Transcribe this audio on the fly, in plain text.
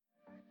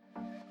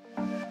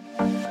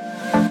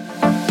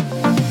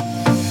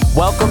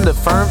Welcome to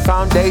Firm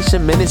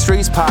Foundation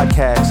Ministries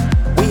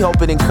podcast. We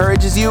hope it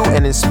encourages you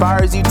and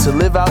inspires you to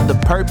live out the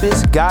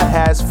purpose God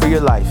has for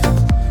your life.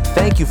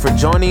 Thank you for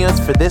joining us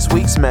for this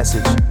week's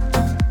message.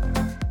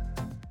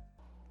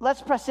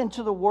 Let's press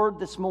into the Word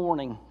this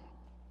morning.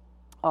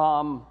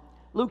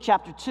 Luke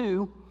chapter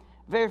 2,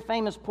 very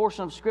famous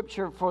portion of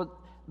Scripture for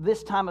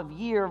this time of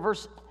year,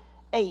 verse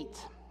 8.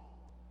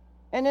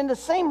 And in the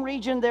same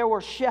region there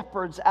were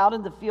shepherds out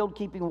in the field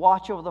keeping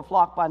watch over the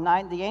flock by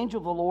night. And the angel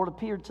of the Lord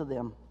appeared to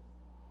them.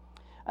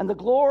 And the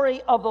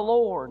glory of the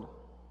Lord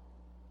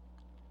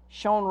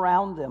shone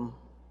around them.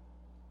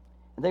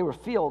 And they were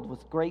filled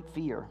with great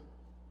fear.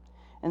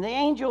 And the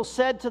angel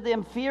said to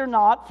them, "Fear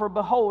not, for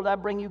behold, I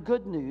bring you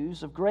good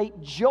news of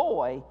great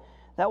joy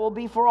that will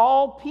be for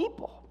all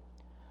people.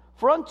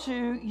 For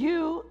unto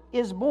you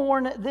is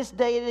born this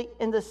day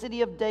in the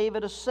city of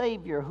David a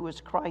Savior, who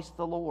is Christ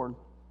the Lord.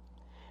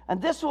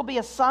 And this will be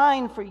a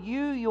sign for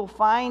you. You'll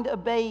find a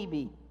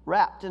baby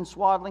wrapped in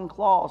swaddling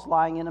cloths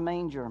lying in a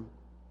manger."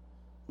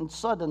 And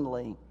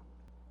suddenly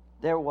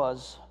there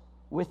was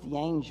with the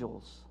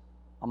angels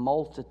a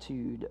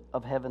multitude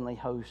of heavenly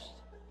hosts,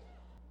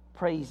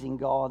 praising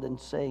God and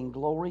saying,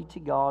 "Glory to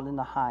God in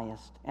the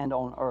highest, and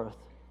on earth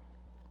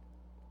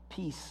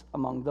peace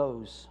among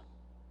those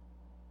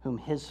whom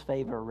his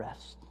favor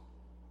rests."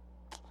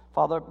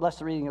 Father, bless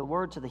the reading of the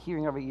word, to the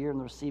hearing of our ear and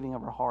the receiving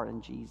of our heart,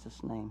 in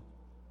Jesus' name.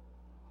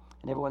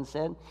 And everyone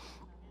said?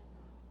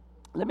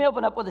 Let me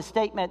open up with a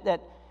statement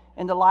that,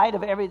 in the light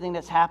of everything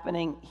that's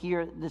happening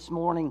here this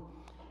morning,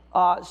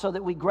 so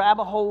that we grab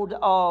a hold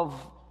of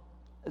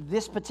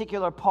this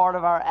particular part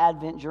of our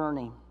Advent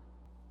journey,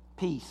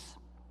 peace.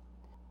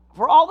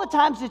 For all the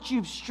times that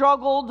you've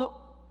struggled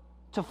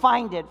to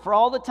find it, for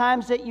all the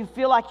times that you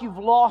feel like you've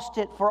lost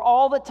it, for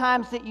all the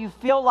times that you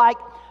feel like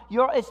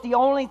it's the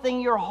only thing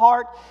your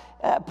heart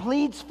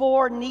pleads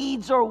for,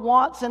 needs, or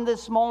wants in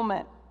this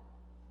moment.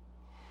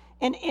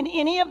 In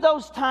any of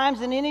those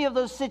times, in any of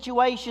those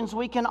situations,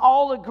 we can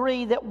all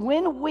agree that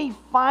when we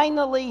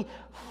finally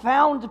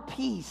found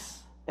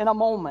peace in a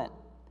moment,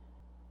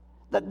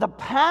 that the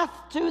path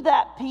to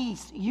that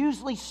peace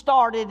usually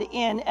started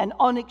in an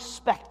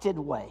unexpected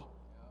way.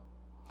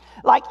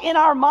 Like in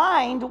our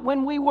mind,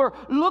 when we were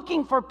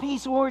looking for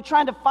peace, when we were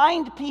trying to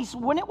find peace,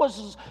 when it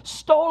was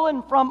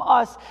stolen from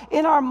us,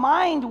 in our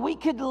mind we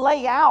could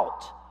lay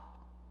out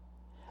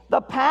the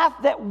path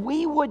that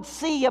we would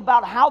see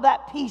about how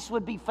that peace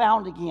would be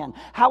found again,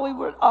 how we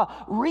would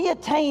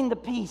reattain the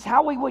peace,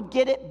 how we would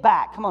get it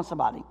back. Come on,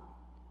 somebody.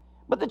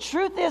 But the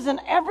truth is, in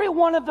every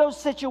one of those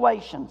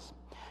situations,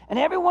 in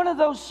every one of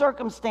those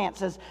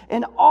circumstances,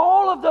 in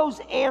all of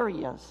those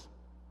areas,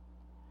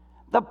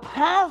 the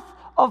path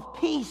of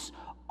peace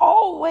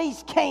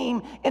always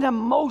came in a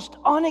most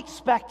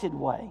unexpected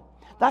way.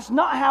 That's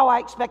not how I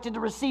expected to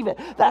receive it.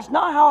 That's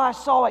not how I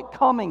saw it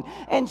coming.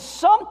 And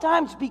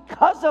sometimes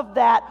because of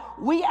that,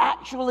 we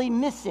actually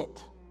miss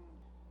it.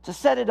 To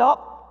set it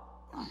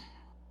up,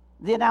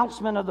 the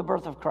announcement of the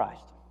birth of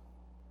Christ.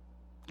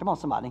 Come on,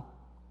 somebody.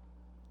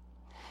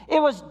 It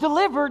was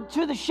delivered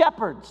to the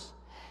shepherds.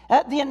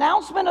 The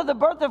announcement of the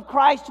birth of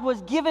Christ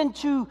was given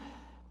to,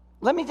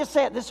 let me just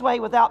say it this way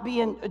without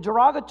being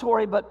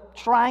derogatory, but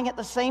trying at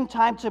the same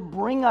time to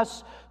bring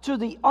us to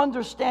the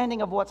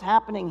understanding of what's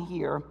happening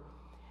here.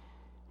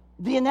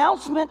 The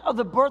announcement of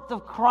the birth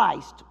of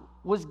Christ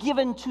was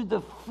given to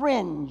the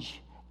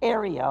fringe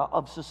area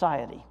of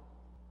society.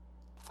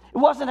 It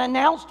wasn't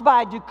announced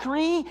by a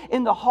decree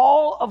in the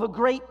hall of a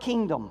great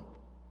kingdom.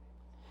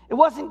 It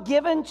wasn't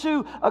given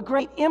to a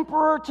great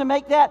emperor to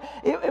make that.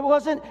 It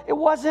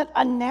wasn't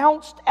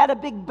announced at a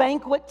big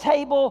banquet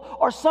table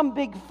or some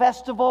big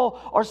festival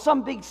or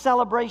some big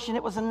celebration.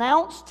 It was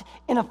announced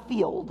in a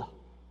field.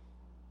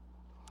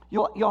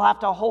 You'll have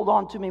to hold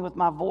on to me with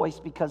my voice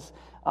because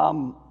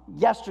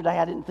yesterday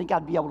I didn't think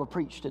I'd be able to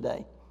preach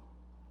today.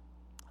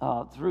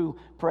 Through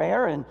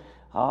prayer and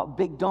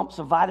big dumps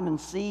of vitamin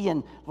C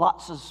and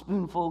lots of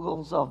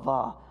spoonfuls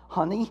of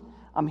honey,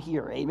 I'm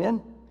here.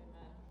 Amen.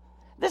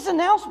 This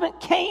announcement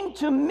came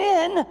to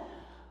men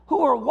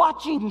who were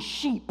watching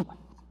sheep.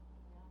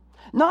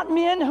 Not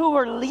men who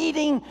were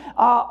leading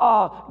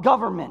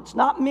governments,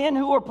 not men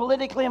who were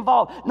politically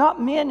involved, not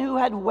men who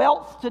had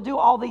wealth to do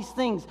all these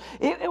things.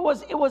 It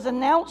was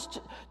announced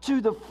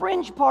to the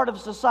fringe part of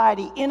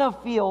society in a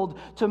field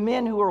to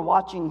men who were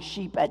watching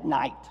sheep at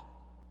night.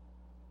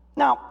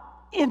 Now,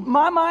 in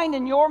my mind,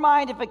 in your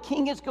mind, if a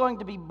king is going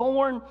to be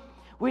born,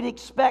 we'd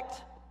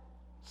expect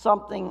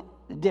something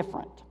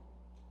different.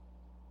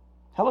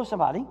 Hello,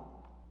 somebody.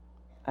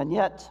 And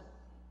yet,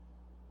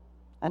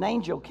 an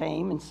angel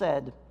came and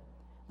said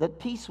that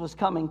peace was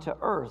coming to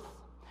earth,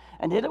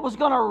 and that it was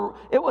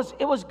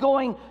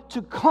going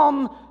to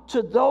come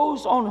to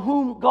those on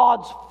whom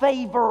God's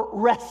favor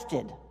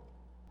rested.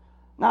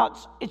 Now,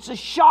 it's a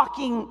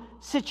shocking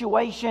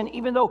situation,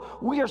 even though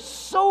we are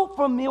so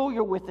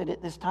familiar with it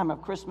at this time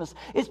of Christmas.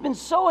 It's been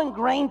so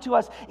ingrained to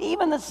us.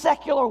 Even the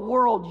secular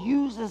world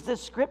uses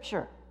this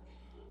scripture.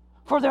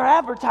 for their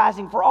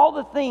advertising, for all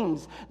the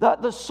things,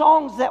 the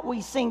songs that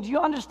we sing. Do you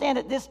understand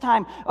at this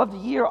time of the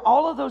year,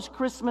 all of those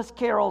Christmas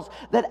carols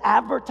that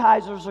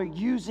advertisers are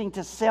using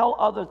to sell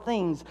other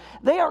things,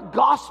 they are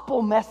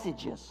gospel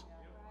messages.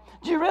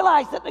 Do you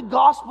realize that the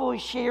gospel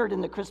is shared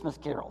in the Christmas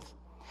carols?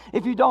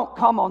 If you don't,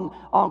 come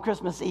on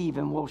Christmas Eve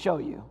and we'll show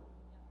you.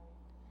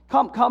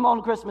 Come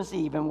on Christmas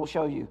Eve and we'll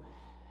show you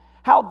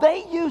how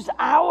they use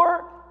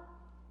our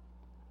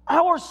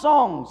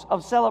songs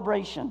of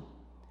celebration.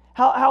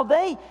 How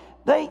they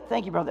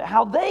thank you, brother.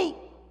 How they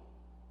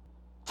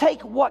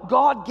take what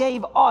God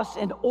gave us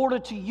in order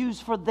to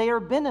use for their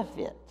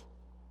benefit.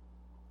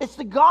 It's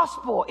the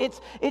gospel.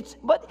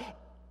 But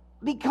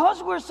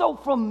because we're so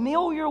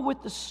familiar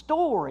with the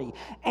story,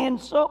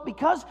 and so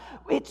because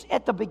it's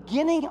at the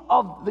beginning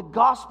of the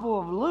Gospel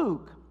of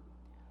Luke,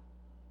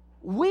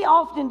 we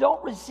often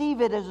don't receive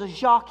it as a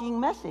shocking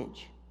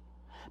message.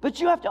 But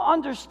you have to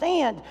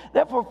understand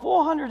that for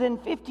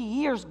 450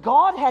 years,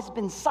 God has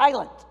been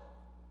silent.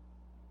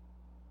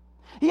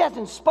 He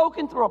hasn't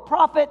spoken through a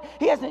prophet.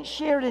 He hasn't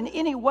shared in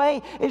any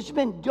way. It's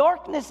been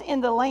darkness in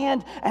the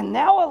land, and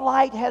now a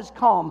light has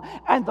come.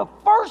 And the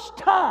first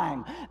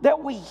time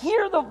that we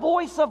hear the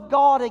voice of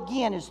God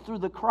again is through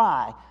the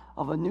cry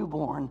of a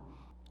newborn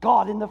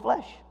God in the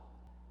flesh.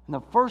 And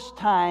the first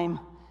time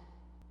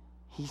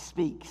he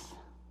speaks.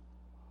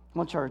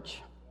 Come on,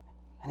 church.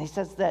 And he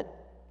says that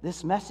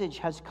this message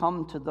has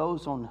come to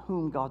those on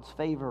whom God's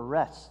favor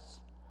rests.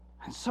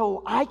 And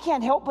so I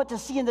can't help but to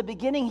see in the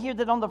beginning here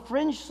that on the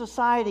fringe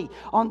society,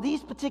 on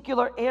these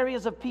particular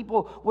areas of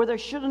people where there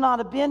should not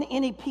have been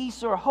any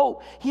peace or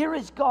hope, here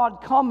is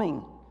God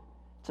coming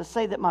to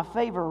say that my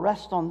favor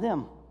rests on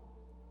them.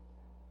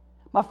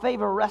 My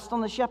favor rests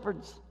on the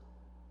shepherds.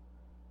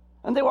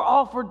 And they were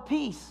offered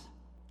peace.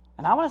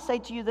 And I want to say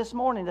to you this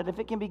morning that if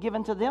it can be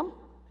given to them,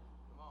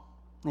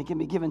 it can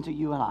be given to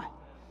you and I.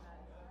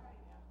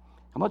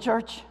 Come on,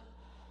 church.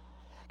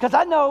 Because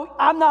I know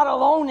I'm not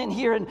alone in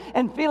here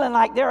and feeling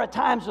like there are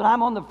times when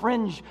I'm on the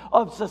fringe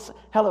of society.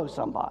 Hello,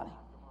 somebody.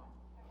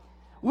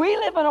 We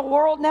live in a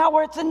world now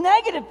where it's a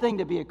negative thing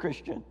to be a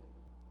Christian.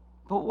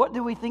 But what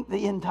do we think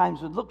the end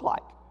times would look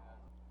like?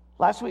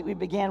 Last week we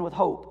began with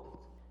hope.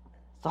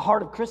 It's the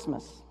heart of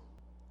Christmas.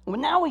 Well,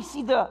 now we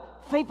see the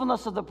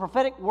faithfulness of the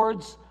prophetic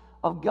words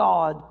of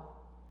God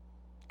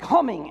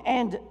coming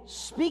and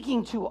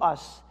speaking to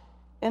us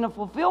in a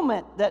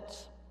fulfillment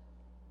that's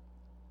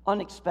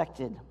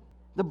unexpected.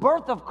 The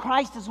birth of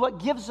Christ is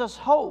what gives us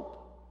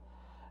hope.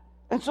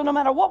 And so no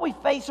matter what we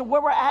face or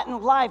where we're at in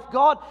life,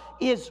 God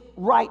is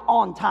right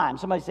on time.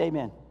 Somebody say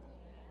amen.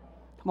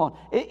 Come on.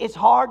 It's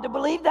hard to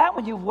believe that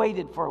when you've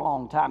waited for a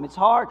long time. It's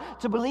hard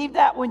to believe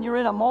that when you're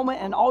in a moment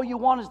and all you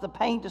want is the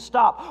pain to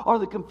stop or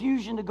the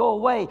confusion to go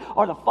away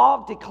or the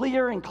fog to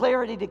clear and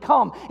clarity to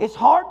come. It's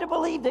hard to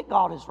believe that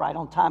God is right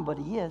on time, but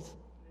He is.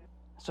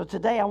 So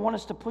today I want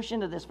us to push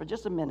into this for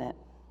just a minute.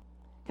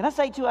 Can I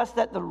say to us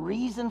that the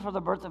reason for the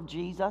birth of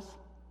Jesus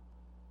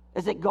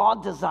is that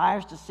God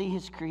desires to see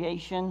His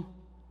creation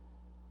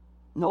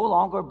no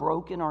longer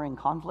broken or in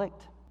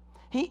conflict?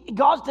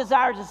 God's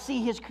desire to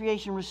see His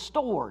creation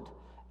restored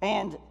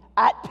and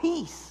at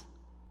peace.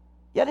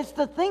 Yet it's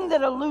the thing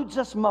that eludes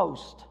us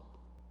most.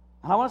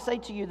 And I want to say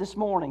to you this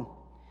morning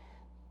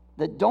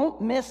that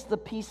don't miss the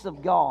peace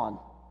of God,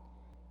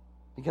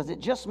 because it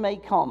just may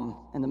come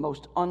in the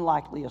most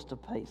unlikeliest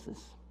of places.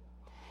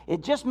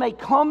 It just may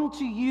come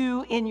to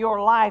you in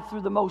your life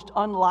through the most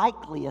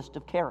unlikeliest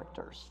of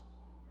characters.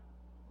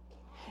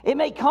 It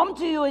may come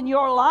to you in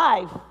your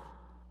life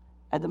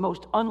at the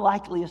most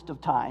unlikeliest of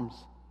times.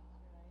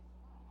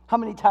 How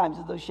many times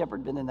have those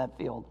shepherds been in that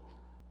field?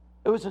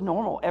 It was a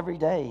normal,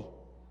 everyday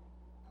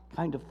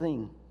kind of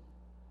thing.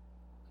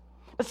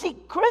 But see,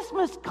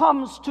 Christmas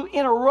comes to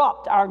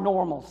interrupt our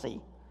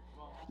normalcy.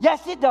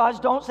 Yes, it does.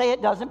 Don't say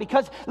it doesn't,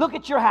 because look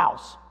at your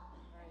house.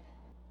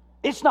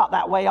 It's not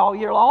that way all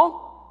year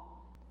long.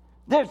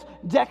 There's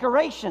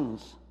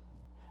decorations.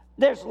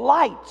 There's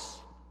lights.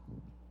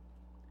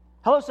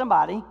 Hello,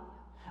 somebody.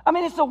 I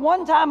mean, it's the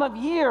one time of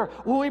year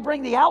where we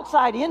bring the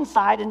outside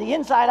inside and the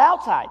inside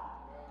outside.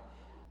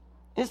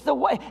 It's the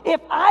way. If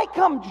I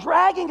come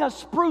dragging a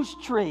spruce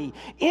tree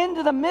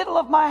into the middle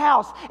of my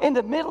house in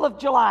the middle of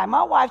July,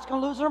 my wife's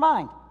going to lose her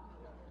mind.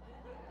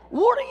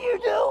 What are you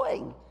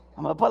doing?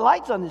 I'm going to put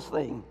lights on this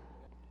thing.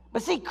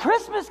 But see,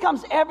 Christmas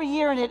comes every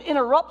year and it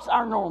interrupts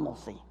our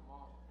normalcy.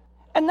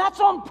 And that's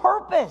on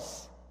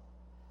purpose.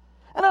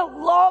 And I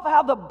love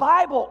how the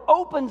Bible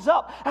opens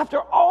up after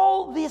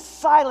all this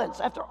silence,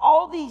 after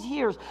all these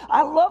years.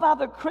 I love how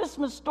the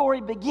Christmas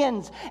story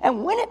begins.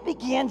 And when it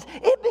begins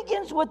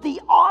with the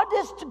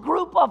oddest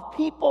group of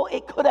people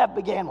it could have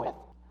began with.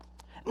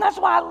 And that's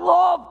why I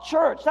love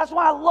church. That's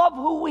why I love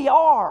who we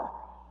are.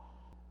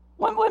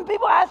 When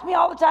people ask me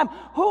all the time,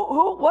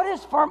 what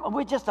is firm?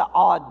 We're just an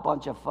odd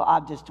bunch of,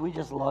 we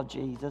just love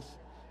Jesus.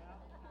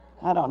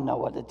 I don't know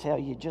what to tell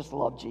you. Just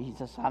love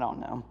Jesus. I don't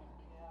know.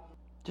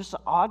 Just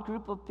an odd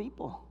group of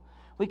people.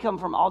 We come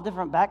from all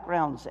different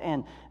backgrounds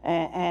and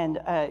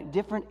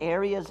different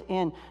areas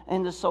in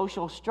the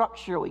social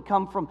structure. We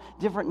come from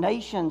different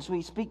nations.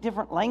 We speak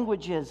different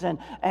languages,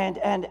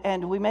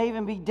 and we may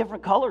even be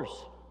different colors.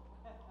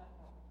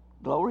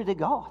 Glory to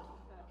God.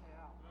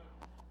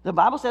 The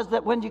Bible says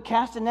that when you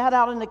cast a net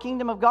out in the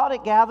kingdom of God,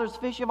 it gathers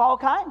fish of all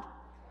kinds.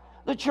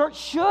 The church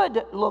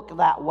should look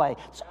that way.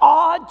 It's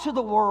odd to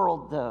the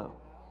world, though.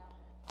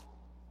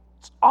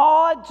 It's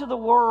odd to the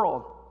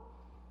world.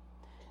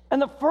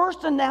 And the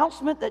first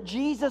announcement that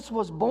Jesus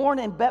was born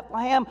in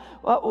Bethlehem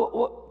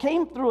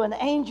came through an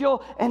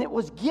angel, and it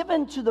was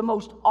given to the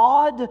most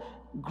odd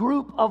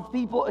group of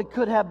people it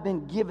could have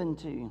been given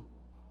to.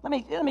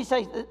 Let me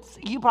say,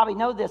 you probably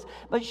know this,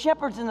 but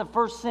shepherds in the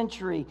first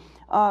century,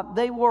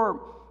 they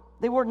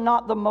were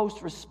not the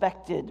most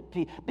respected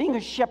people. Being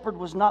a shepherd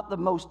was not the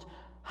most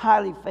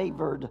highly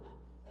favored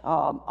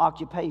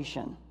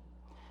occupation,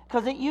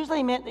 because it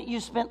usually meant that you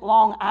spent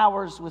long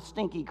hours with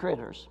stinky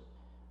critters.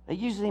 It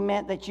usually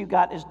meant that you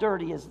got as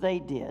dirty as they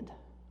did.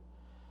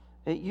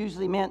 It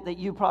usually meant that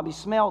you probably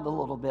smelled a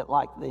little bit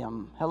like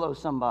them. Hello,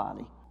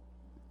 somebody.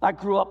 I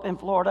grew up in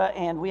Florida,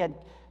 and we had,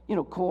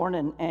 corn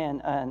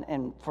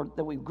and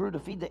that we grew to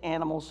feed the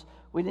animals.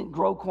 We didn't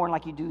grow corn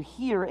like you do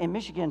here in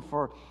Michigan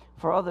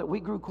we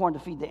grew corn to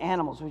feed the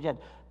animals. We had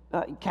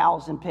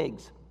cows and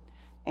pigs.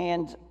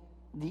 And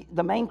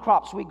the main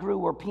crops we grew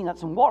were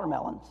peanuts and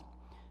watermelons.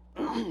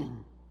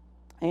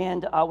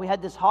 And we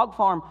had this hog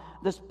farm,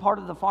 this part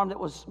of the farm that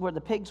was where the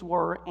pigs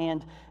were.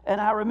 And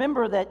I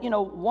remember that,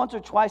 once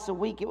or twice a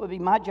week, it would be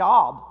my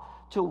job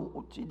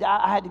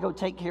I had to go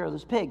take care of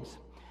those pigs.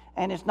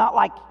 And it's not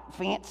like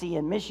fancy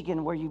in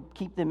Michigan where you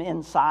keep them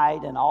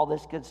inside and all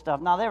this good stuff.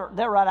 Now,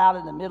 they're right out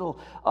in the middle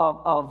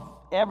of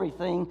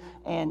everything.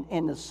 And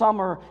in the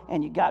summer,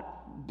 and you got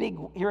big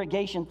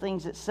irrigation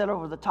things that sit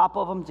over the top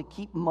of them to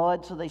keep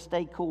mud so they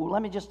stay cool.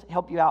 Let me just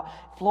help you out.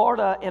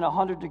 Florida in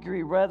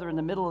 100-degree weather in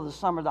the middle of the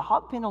summer, the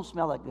hog pen don't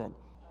smell that good.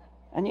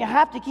 And you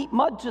have to keep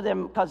mud to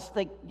them because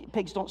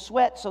pigs don't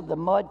sweat, so the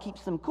mud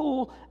keeps them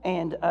cool,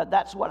 and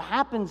that's what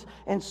happens.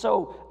 And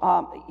so,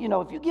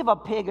 if you give a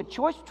pig a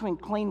choice between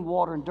clean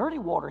water and dirty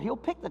water, he'll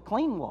pick the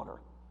clean water.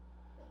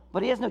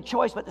 But he has no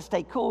choice but to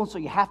stay cool, and so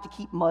you have to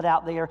keep mud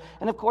out there.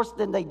 And, of course,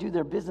 then they do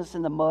their business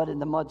in the mud,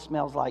 and the mud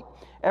smells like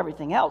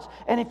everything else.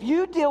 And if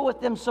you deal with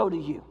them, so do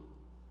you.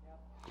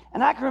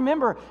 And I can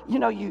remember,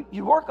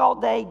 you work all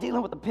day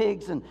dealing with the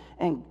pigs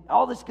and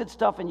all this good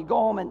stuff, and you go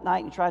home at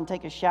night and try and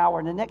take a shower,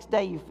 and the next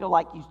day you feel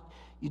like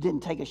you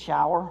didn't take a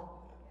shower.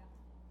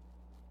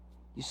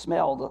 You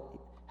smelled.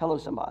 Hello,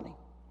 somebody.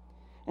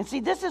 And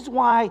see, this is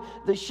why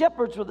the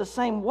shepherds were the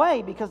same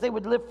way, because they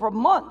would live for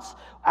months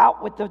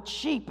out with the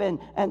sheep, and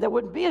there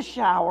wouldn't be a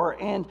shower,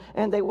 and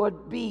they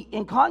would be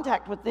in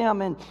contact with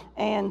them,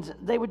 and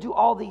they would do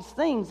all these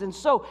things. And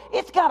so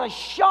it's got to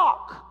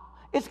shock.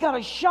 It's got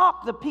to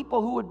shock the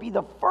people who would be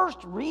the first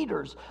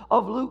readers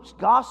of Luke's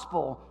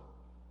gospel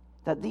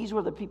that these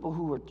were the people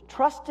who were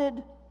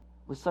trusted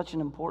with such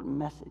an important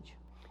message.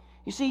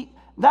 You see,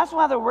 that's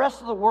why the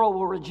rest of the world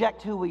will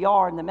reject who we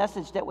are and the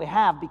message that we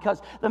have,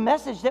 because the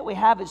message that we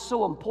have is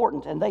so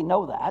important, and they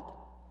know that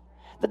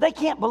they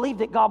can't believe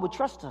that God would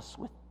trust us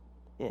with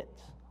it.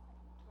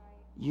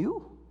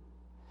 You?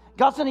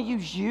 God's going to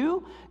use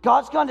you.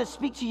 God's going to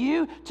speak to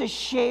you to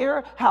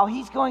share how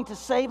He's going to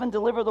save and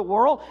deliver the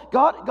world.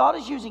 God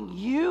is using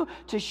you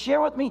to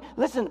share with me.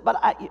 Listen, but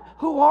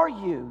who are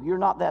you? You're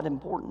not that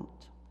important.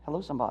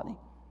 Hello, somebody.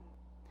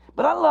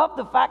 But I love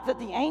the fact that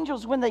the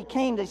angels, when they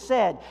came, they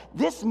said,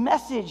 this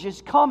message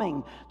is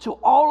coming to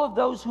all of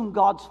those whom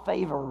God's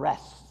favor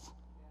rests.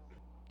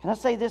 Can I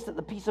say this, that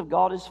the peace of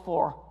God is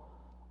for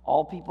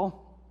all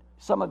people?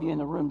 Some of you in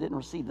the room didn't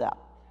receive that.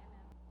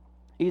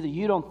 Either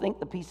you don't think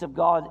the peace of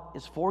God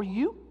is for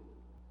you,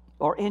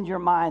 or in your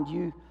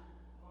mind,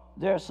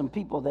 there are some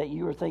people that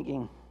you are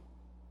thinking,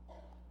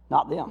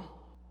 not them.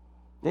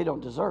 They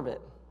don't deserve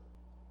it.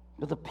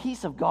 But the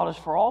peace of God is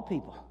for all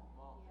people.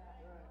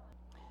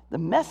 The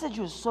message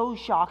was so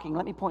shocking.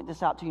 Let me point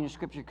this out to you in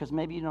Scripture, because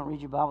maybe you don't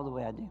read your Bible the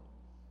way I do.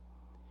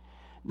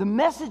 The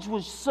message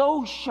was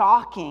so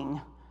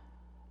shocking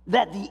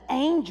that the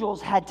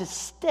angels had to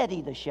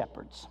steady the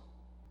shepherds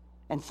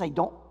and say,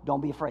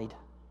 don't be afraid.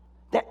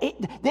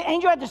 The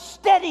angel had to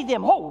steady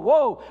them.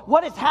 Whoa,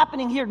 what is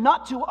happening here?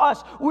 Not to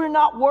us. We're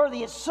not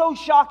worthy. It's so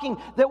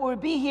shocking that we would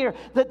be here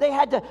that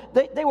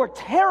they were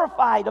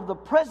terrified of the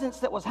presence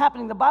that was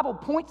happening. The Bible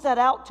points that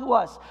out to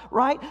us,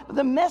 right?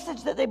 The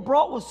message that they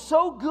brought was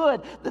so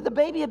good that the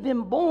baby had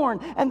been born,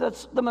 and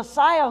the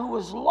Messiah, who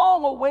was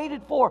long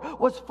awaited for,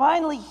 was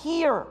finally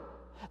here.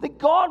 That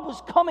God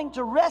was coming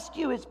to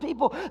rescue His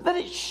people, that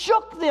it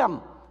shook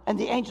them. And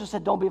the angel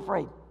said, don't be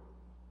afraid.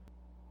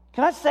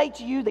 Can I say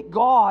to you that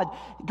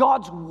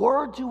God's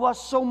word to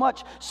us so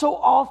much, so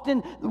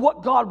often,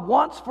 what God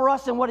wants for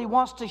us and what He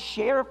wants to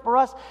share for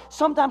us,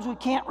 sometimes we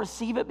can't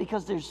receive it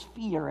because there's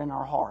fear in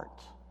our heart.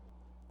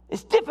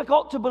 It's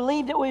difficult to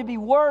believe that we'd be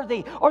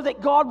worthy, or that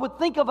God would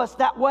think of us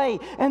that way,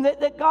 and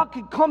that God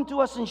could come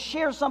to us and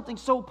share something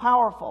so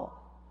powerful.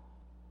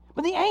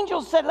 But the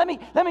angel said, let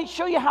me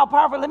show you how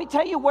powerful. Let me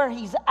tell you where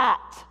he's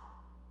at.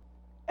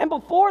 And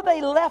before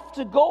they left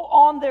to go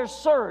on their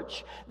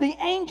search, the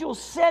angel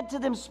said to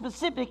them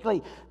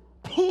specifically,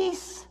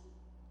 peace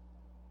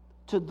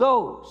to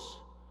those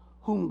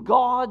whom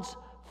God's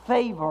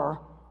favor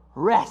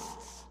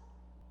rests.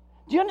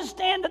 Do you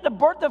understand that the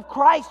birth of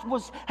Christ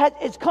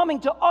is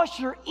coming to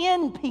usher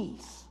in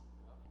peace?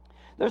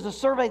 There's a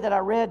survey that I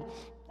read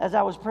as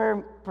I was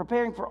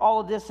preparing for all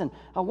of this, and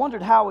I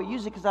wondered how I would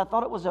use it because I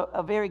thought it was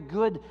a very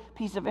good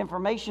piece of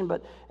information.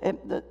 But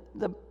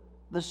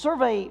the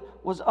survey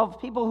was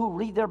of people who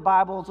read their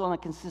Bibles on a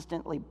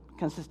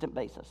consistent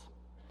basis.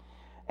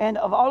 And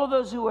of all of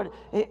those who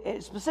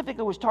it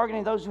specifically was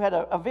targeting those who had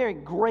a very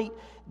great,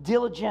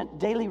 diligent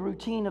daily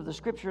routine of the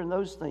Scripture and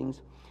those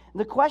things.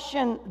 The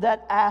question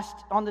that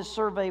asked on this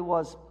survey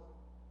was,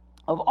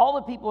 of all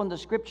the people in the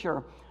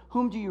Scripture,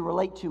 whom do you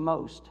relate to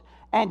most?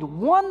 And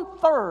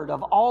 1/3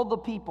 of all the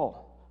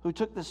people who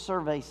took this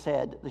survey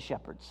said the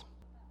shepherds.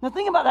 Now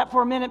think about that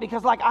for a minute,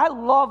 because I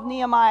love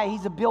Nehemiah.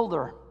 He's a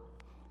builder.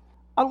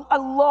 I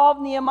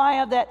love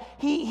Nehemiah that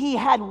he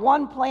had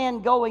one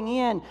plan going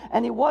in,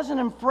 and he wasn't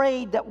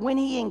afraid that when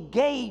he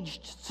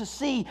engaged to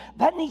see,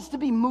 that needs to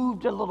be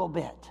moved a little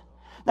bit.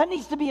 That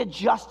needs to be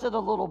adjusted a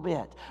little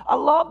bit. I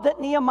love that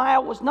Nehemiah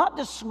was not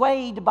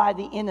dissuaded by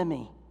the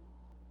enemy.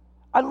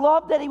 I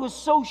love that he was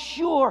so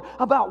sure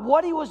about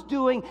what he was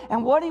doing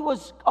and what he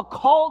was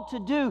called to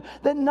do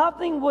that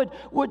nothing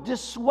would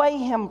dissuade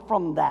him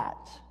from that.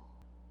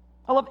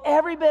 I love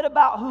every bit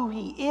about who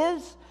he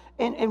is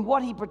and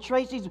what he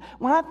portrays.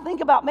 When I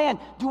think about, man,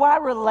 do I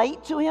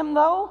relate to him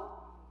though?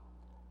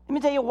 Let me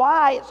tell you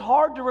why it's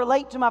hard to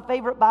relate to my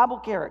favorite Bible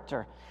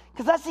character.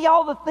 Because I see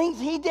all the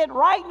things he did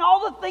right and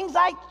all the things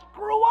I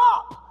screw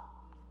up.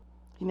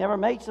 He never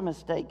makes a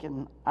mistake,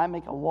 and I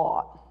make a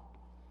lot.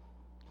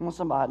 Come on,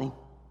 somebody.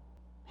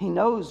 He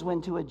knows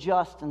when to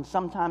adjust, and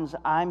sometimes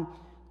I'm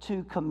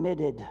too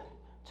committed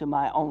to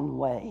my own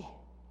way.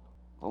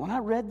 But when I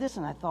read this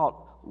and I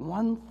thought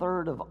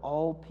 1/3 of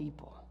all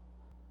people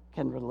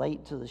can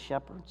relate to the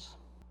shepherds,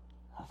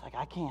 I was like,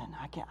 I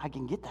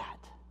can get that.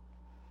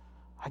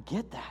 I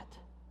get that.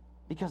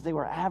 Because they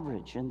were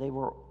average and they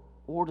were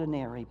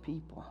ordinary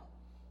people.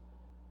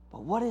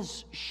 But what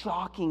is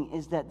shocking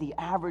is that the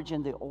average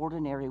and the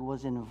ordinary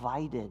was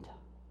invited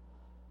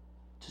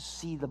to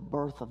see the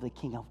birth of the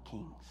King of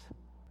Kings.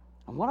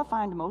 And what I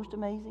find most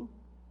amazing,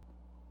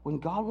 when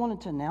God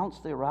wanted to announce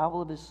the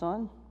arrival of his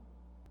son,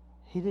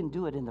 he didn't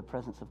do it in the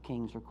presence of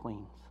kings or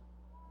queens.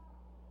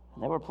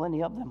 And there were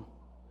plenty of them.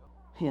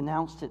 He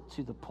announced it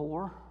to the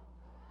poor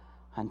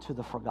and to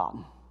the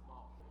forgotten.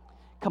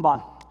 Come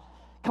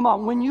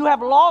on. When you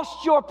have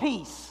lost your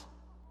peace,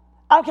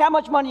 I don't care how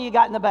much money you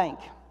got in the bank.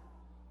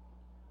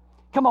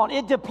 Come on,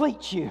 it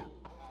depletes you.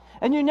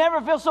 And you never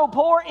feel so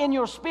poor in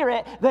your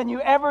spirit than you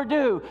ever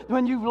do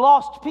when you've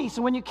lost peace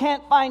and when you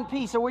can't find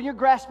peace or when you're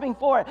grasping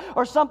for it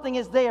or something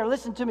is there.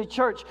 Listen to me,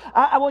 church.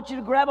 I want you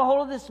to grab a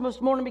hold of this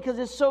morning because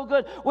it's so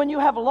good. When you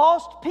have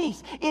lost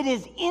peace, it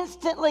is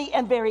instantly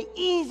and very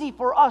easy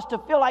for us to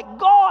feel like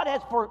God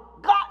has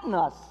forgotten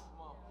us.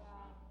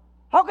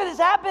 How could this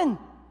happen?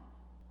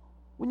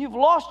 When you've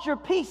lost your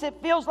peace,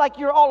 it feels like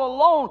you're all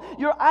alone,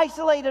 you're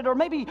isolated, or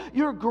maybe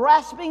you're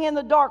grasping in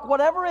the dark.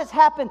 Whatever has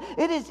happened,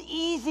 it is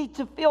easy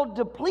to feel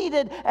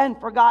depleted and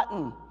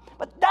forgotten.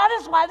 But that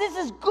is why this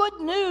is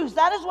good news.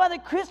 That is why the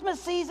Christmas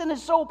season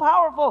is so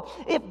powerful.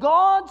 If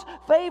God's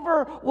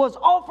favor was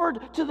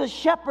offered to the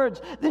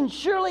shepherds, then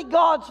surely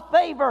God's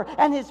favor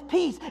and his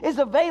peace is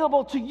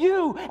available to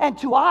you and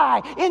to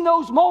I in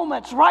those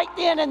moments right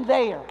then and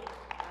there.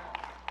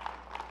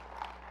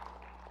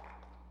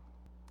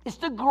 It's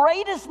the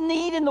greatest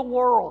need in the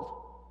world.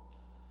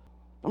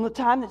 From the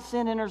time that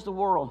sin enters the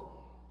world,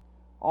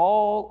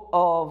 all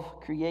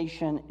of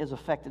creation is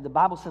affected. The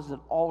Bible says that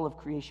all of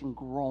creation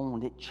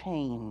groaned. It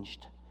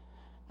changed.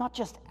 Not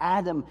just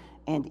Adam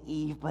and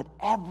Eve, but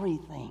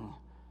everything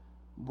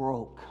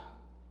broke.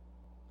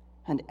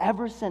 And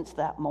ever since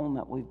that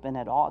moment, we've been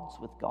at odds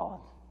with God.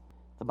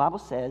 The Bible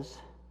says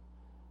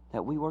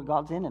that we were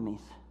God's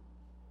enemies.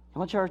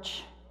 Come on,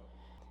 church.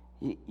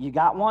 You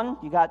got one,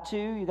 you got two,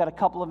 you got a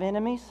couple of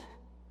enemies.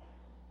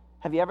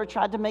 Have you ever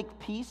tried to make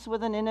peace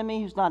with an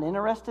enemy who's not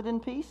interested in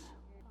peace?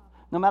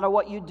 No matter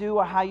what you do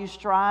or how you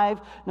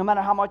strive, no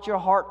matter how much your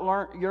heart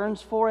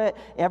yearns for it,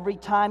 every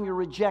time you're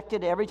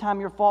rejected, every time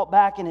you're fought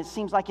back, and it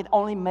seems like it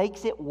only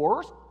makes it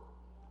worse.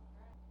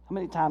 How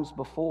many times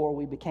before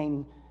we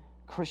became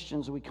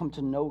Christians, we come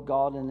to know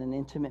God in an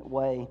intimate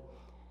way,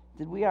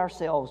 did we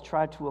ourselves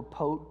try to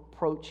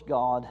approach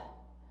God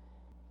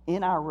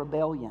in our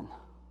rebellion?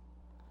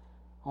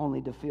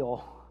 Only to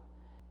feel,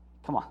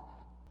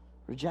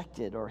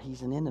 rejected, or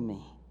he's an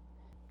enemy.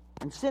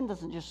 And sin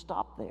doesn't just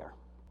stop there.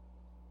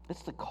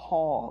 It's the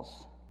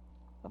cause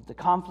of the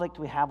conflict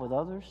we have with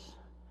others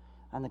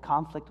and the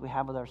conflict we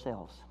have with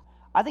ourselves.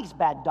 I think it's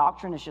bad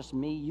doctrine. It's just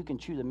me. You can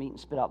chew the meat and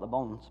spit out the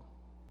bones.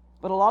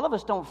 But a lot of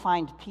us don't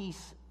find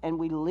peace, and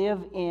we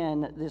live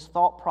in this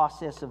thought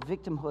process of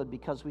victimhood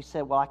because we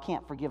said, well, I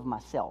can't forgive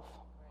myself.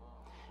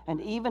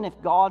 And even if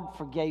God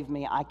forgave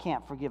me, I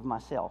can't forgive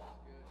myself.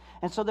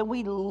 And so then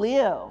we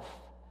live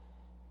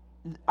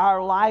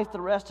our life,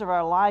 the rest of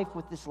our life,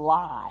 with this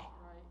lie.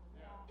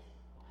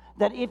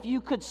 That if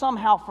you could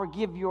somehow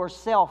forgive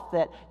yourself,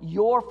 that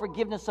your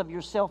forgiveness of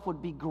yourself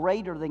would be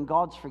greater than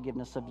God's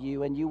forgiveness of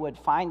you, and you would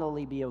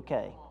finally be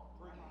okay.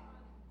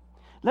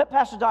 Let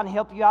Pastor Don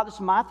help you out. This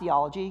is my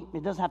theology.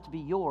 It doesn't have to be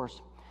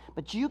yours.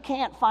 But you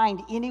can't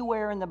find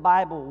anywhere in the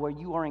Bible where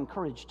you are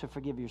encouraged to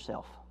forgive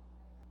yourself.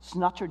 It's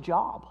not your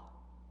job.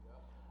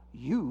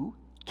 You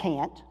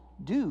can't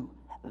do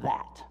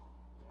that.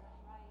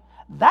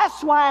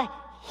 That's why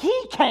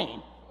He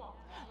came,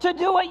 to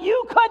do what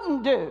you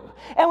couldn't do.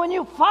 And when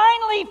you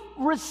finally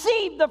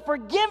receive the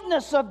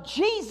forgiveness of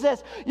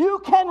Jesus,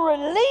 you can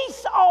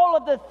release all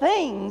of the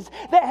things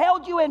that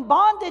held you in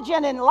bondage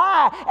and in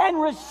lie,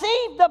 and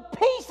receive the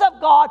peace of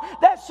God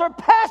that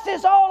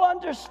surpasses all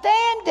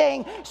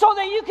understanding, so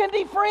that you can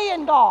be free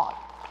in God.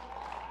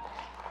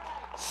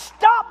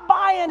 Stop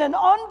buying an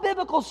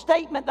unbiblical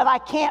statement that I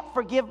can't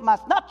forgive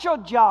myself. Not your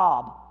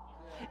job.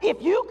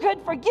 If you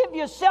could forgive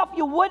yourself,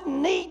 you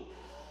wouldn't need.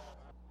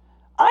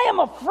 I am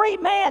a free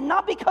man,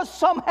 not because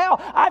somehow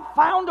I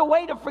found a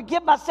way to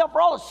forgive myself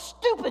for all the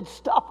stupid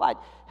stuff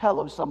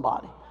hello,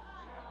 somebody.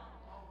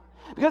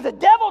 Because the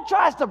devil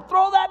tries to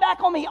throw that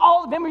back on me.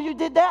 Remember you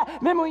did that?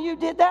 Remember you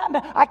did that?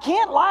 I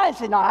can't lie and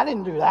say, no, I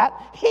didn't do that.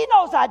 He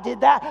knows I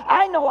did that.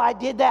 I know I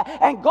did that.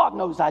 And God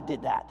knows I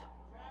did that.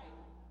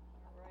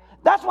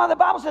 That's why the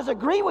Bible says,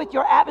 agree with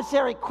your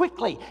adversary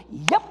quickly.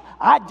 Yep,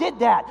 I did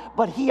that.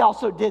 But he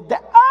also did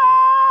that.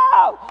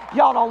 Oh,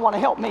 y'all don't want to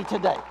help me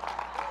today.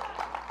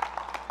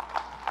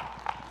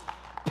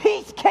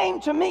 Peace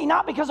came to me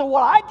not because of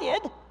what I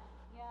did,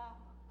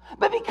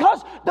 but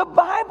because the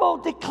Bible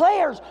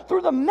declares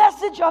through the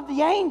message of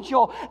the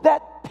angel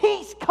that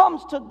peace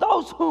comes to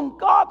those whom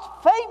God's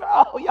favor.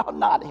 Oh, y'all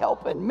not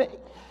helping me.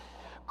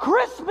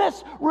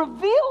 Christmas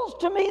reveals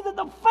to me that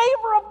the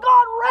favor of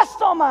God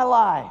rests on my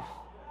life.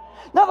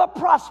 Now, the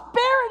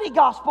prosperity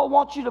gospel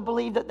wants you to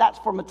believe that that's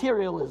for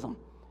materialism.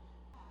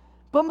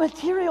 But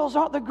materials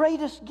aren't the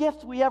greatest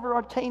gift we ever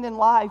obtain in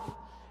life.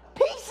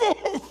 Peace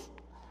is.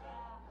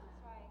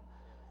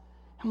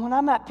 And when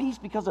I'm at peace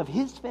because of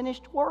His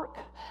finished work,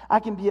 I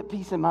can be at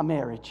peace in my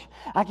marriage.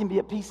 I can be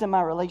at peace in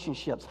my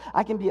relationships.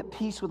 I can be at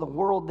peace with a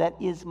world that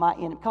is my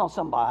enemy. Come on,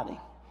 somebody.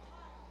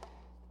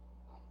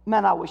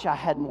 Man, I wish I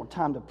had more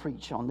time to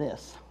preach on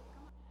this.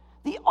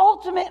 The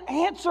ultimate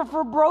answer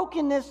for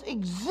brokenness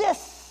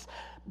exists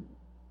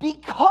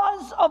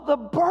because of the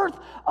birth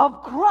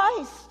of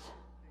Christ.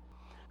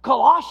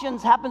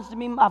 Colossians happens to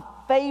be my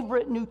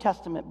favorite New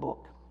Testament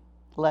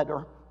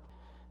letter.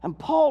 And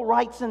Paul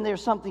writes in there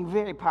something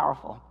very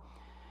powerful.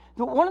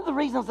 One of the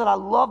reasons that I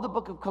love the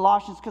book of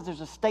Colossians is because there's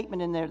a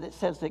statement in there that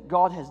says that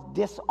God has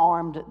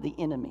disarmed the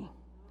enemy.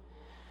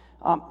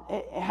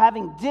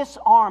 Having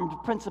disarmed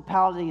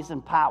principalities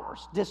and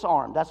powers.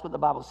 Disarmed, that's what the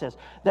Bible says.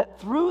 That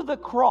through the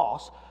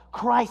cross,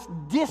 Christ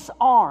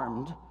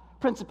disarmed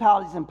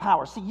principalities and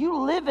powers. See, you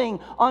living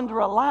under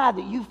a lie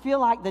that you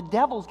feel like the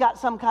devil's got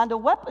some kind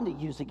of weapon to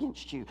use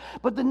against you.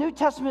 But the New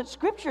Testament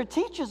scripture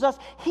teaches us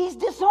He's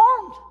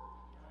disarmed.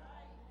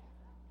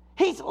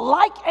 He's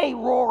like a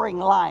roaring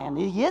lion.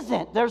 He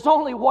isn't. There's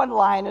only one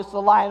lion. It's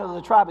the Lion of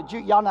the tribe of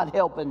Judah. Y'all not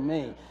helping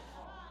me.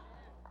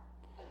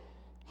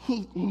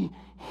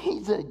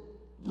 He's a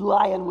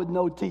lion with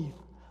no teeth.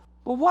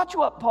 Well, watch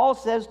what Paul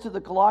says to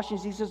the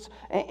Colossians. He says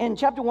in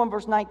chapter 1,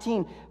 verse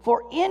 19,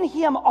 for in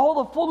Him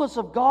all the fullness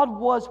of God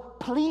was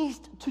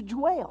pleased to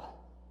dwell,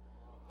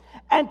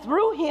 and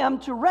through Him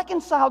to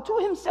reconcile to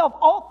Himself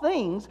all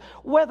things,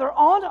 whether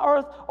on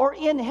earth or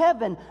in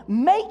heaven,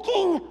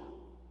 making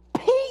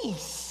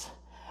peace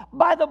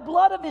by the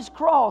blood of His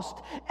cross.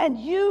 And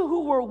you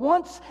who were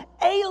once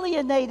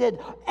alienated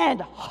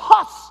and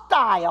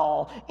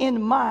hostile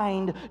in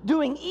mind,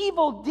 doing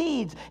evil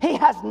deeds, He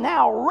has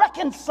now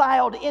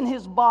reconciled in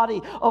His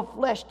body of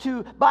flesh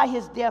by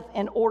His death,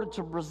 in order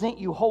to present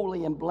you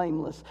holy and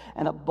blameless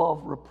and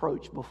above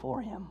reproach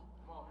before Him.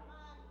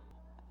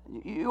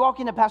 You walk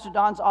into Pastor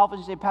Don's office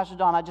and say, Pastor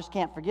Don, I just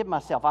can't forgive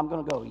myself. I'm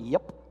going to go,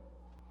 yep.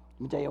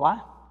 Let me tell you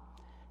why.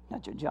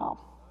 Not your job.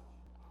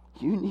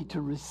 You need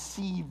to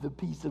receive the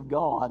peace of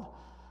God.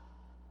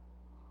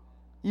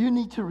 You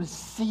need to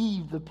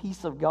receive the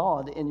peace of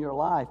God in your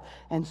life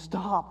and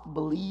stop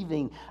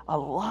believing a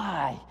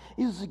lie.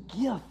 It is a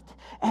gift,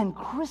 and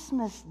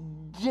Christmas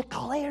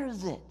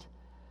declares it.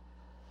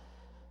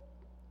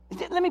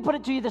 Let me put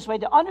it to you this way.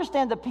 To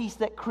understand the peace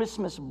that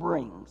Christmas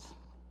brings,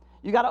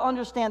 you got to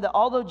understand that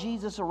although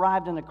Jesus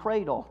arrived in a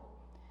cradle,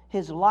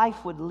 His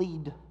life would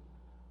lead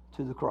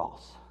to the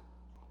cross.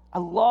 I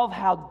love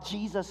how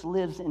Jesus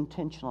lives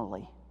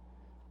intentionally.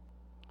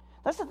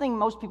 That's the thing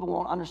most people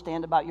won't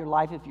understand about your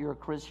life if you're a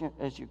Christian,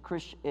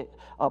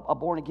 a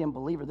born-again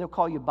believer. They'll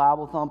call you a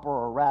Bible thumper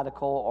or a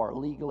radical or a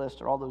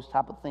legalist or all those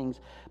type of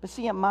things. But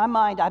see, in my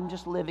mind, I'm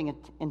just living it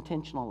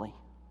intentionally.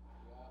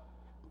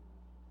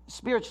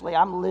 Spiritually,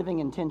 I'm living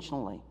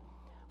intentionally.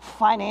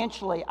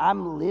 Financially,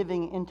 I'm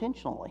living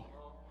intentionally.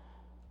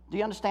 Do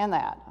you understand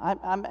that?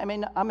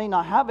 I may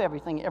not have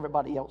everything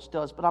everybody else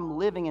does, but I'm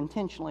living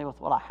intentionally with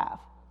what I have.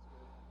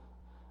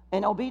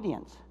 In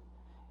obedience.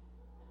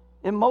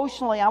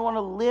 Emotionally, I want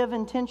to live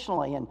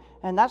intentionally,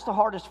 and that's the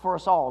hardest for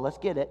us all. Let's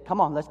get it.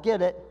 Come on, let's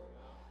get it.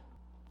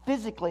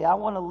 Physically, I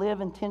want to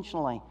live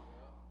intentionally.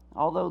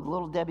 Although the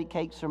Little Debbie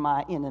cakes are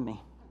my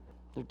enemy.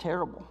 They're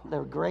terrible.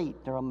 They're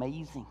great. They're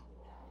amazing.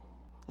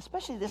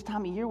 Especially this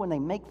time of year when they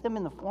make them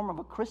in the form of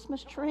a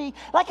Christmas tree.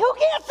 Like, who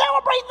can't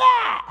celebrate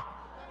that?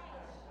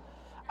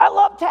 I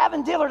love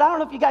Tavin Dillard. I don't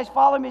know if you guys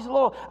follow him. He's a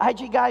little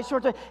IG guy,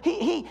 sort of.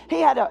 He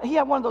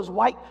had one of those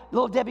white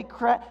Little Debbie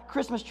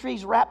Christmas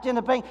trees wrapped in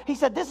a paint. He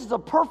said, this is a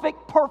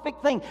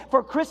perfect thing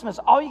for Christmas.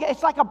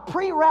 It's like a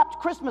pre-wrapped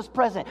Christmas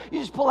present. You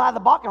just pull out of the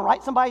box and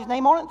write somebody's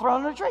name on it and throw it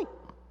under the tree.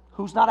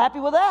 Who's not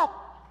happy with that?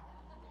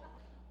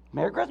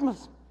 Merry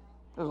Christmas.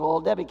 There's a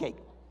Little Debbie cake.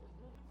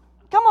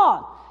 Come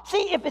on.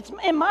 See, if it's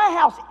in my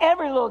house,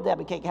 every Little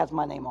Debbie cake has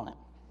my name on it.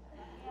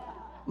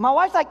 My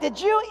wife's like,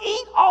 did you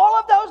eat all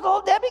of those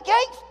Little Debbie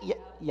cakes?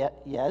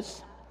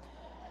 Yes.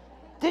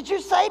 Did you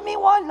save me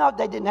one? No,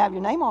 they didn't have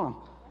your name on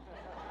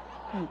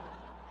them.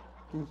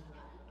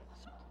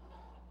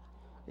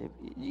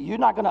 You're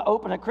not going to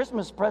open a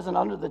Christmas present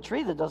under the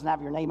tree that doesn't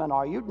have your name on it,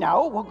 are you?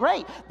 No? Well,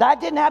 great. That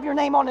didn't have your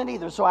name on it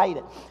either, so I ate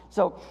it.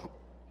 So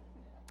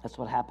that's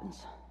what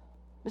happens.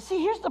 But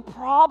see, here's the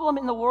problem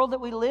in the world that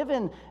we live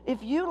in.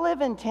 If you live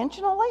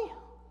intentionally,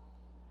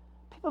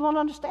 people don't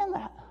understand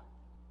that.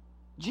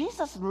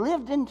 Jesus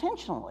lived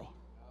intentionally.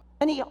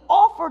 And he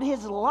offered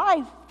his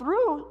life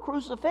through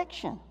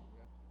crucifixion.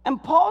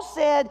 And Paul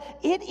said,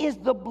 it is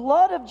the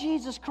blood of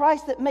Jesus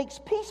Christ that makes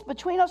peace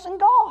between us and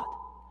God.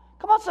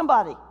 Come on,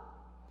 somebody.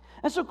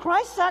 And so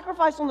Christ's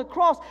sacrifice on the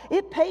cross,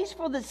 it pays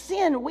for the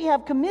sin we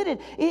have committed.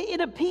 It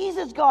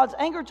appeases God's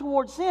anger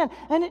towards sin,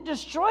 and it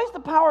destroys the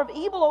power of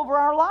evil over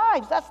our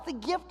lives. That's the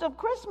gift of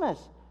Christmas.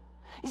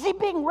 You see,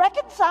 being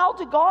reconciled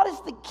to God is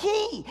the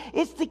key.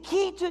 It's the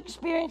key to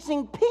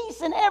experiencing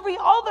peace in every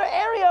other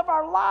area of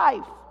our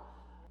life.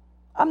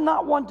 I'm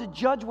not one to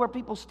judge where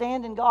people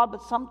stand in God,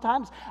 but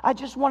sometimes I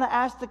just want to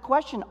ask the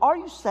question, are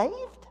you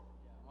saved?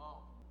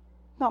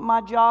 Not my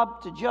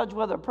job to judge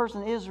whether a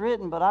person is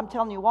written, but I'm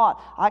telling you what,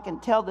 I can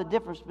tell the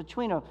difference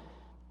between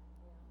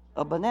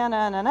a banana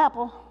and an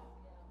apple.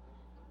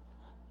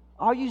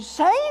 Are you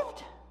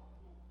saved?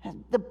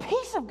 The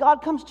peace of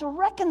God comes to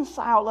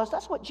reconcile us.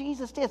 That's what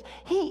Jesus did.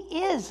 He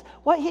is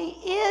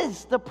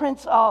the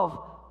Prince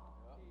of.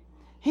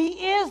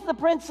 He is the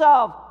Prince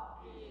of.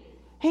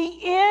 He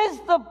is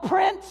the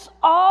Prince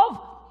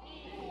of.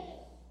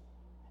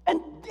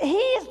 And he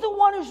is the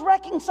one who's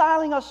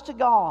reconciling us to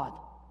God.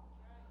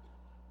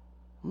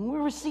 When we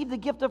receive the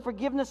gift of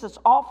forgiveness that's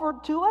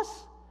offered to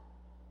us,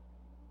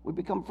 we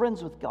become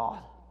friends with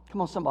God.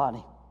 Come on,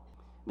 somebody.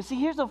 But see,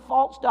 here's a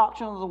false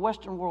doctrine of the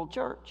Western world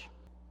church.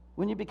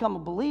 When you become a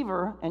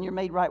believer and you're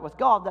made right with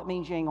God, that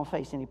means you ain't going to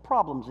face any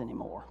problems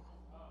anymore.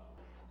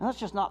 And that's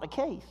just not the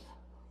case.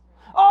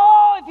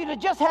 Oh, if you'd have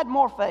just had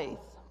more faith.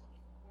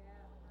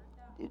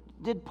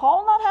 Did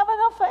Paul not have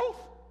enough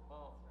faith?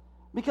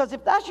 Because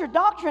if that's your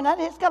doctrine,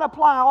 it's got to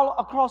apply all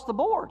across the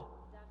board.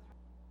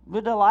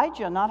 Did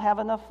Elijah not have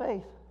enough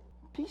faith?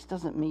 Peace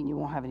doesn't mean you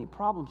won't have any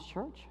problems,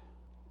 church.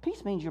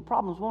 Peace means your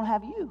problems won't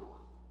have you.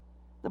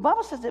 The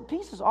Bible says that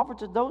peace is offered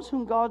to those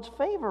whom God's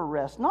favor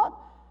rests.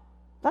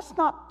 That's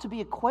not to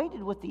be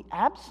equated with the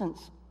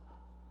absence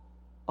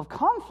of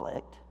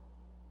conflict.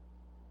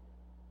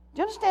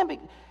 Do you understand?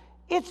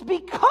 It's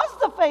because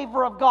the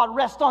favor of God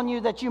rests on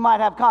you that you might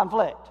have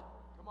conflict.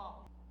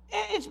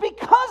 It's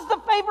because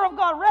the favor of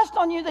God rests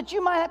on you that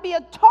you might be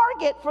a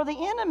target for the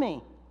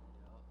enemy.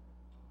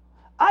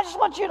 I just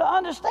want you to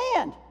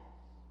understand.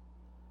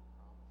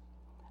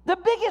 The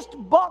biggest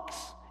bucks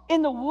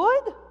in the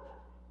wood,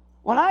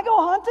 when I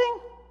go hunting,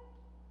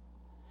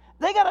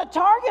 they got a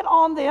target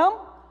on them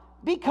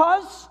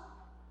because,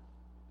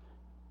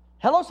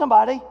 hello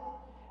somebody,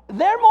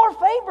 they're more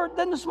favored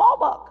than the small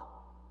buck.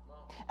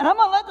 And I'm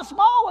going to let the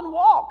small one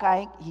walk.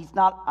 I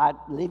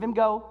leave him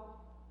go.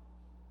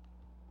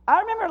 I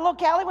remember little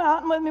Callie went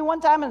hunting with me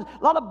one time, and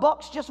a lot of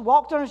bucks just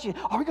walked on her. She,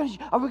 are we going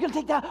to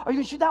take that? Are you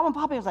going to shoot that one,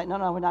 Poppy? I was like, no,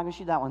 we're not going to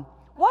shoot that one.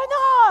 Why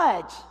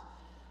not?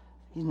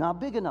 He's not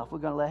big enough. We're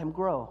going to let him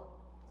grow.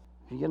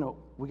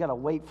 We got to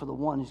wait for the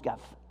one who's got.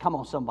 Come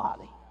on,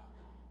 somebody.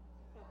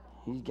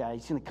 He's going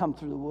to come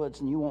through the woods,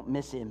 and you won't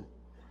miss him.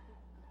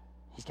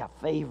 He's got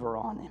favor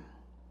on him.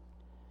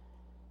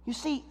 You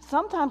see,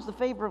 sometimes the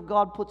favor of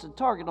God puts a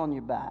target on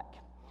your back.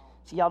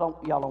 See, y'all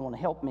don't want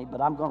to help me,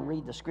 but I'm going to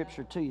read the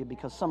scripture to you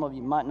because some of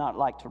you might not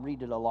like to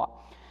read it a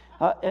lot.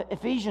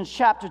 Ephesians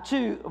chapter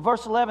 2,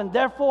 verse 11,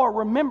 therefore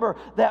remember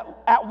that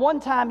at one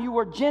time you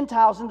were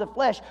Gentiles in the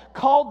flesh,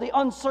 called the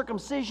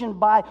uncircumcision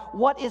by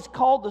what is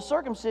called the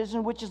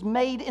circumcision, which is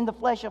made in the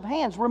flesh of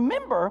hands.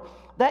 Remember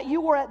that you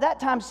were at that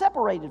time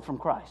separated from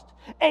Christ,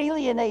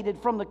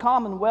 alienated from the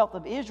commonwealth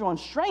of Israel, and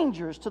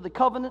strangers to the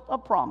covenant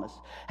of promise,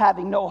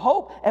 having no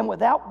hope and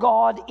without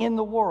God in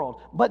the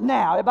world. But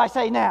now, everybody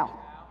say now.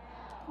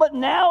 But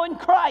now in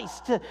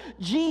Christ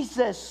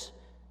Jesus,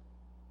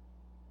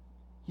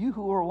 You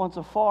who were once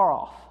afar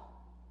off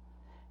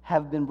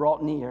have been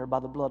brought near by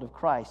the blood of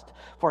Christ.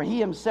 For he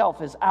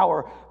himself is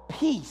our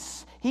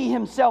peace. He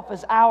himself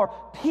is our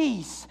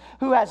peace,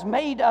 who has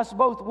made us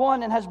both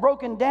one and has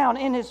broken down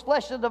in his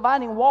flesh the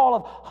dividing wall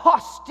of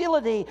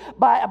hostility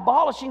by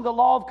abolishing the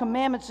law of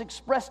commandments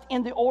expressed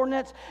in the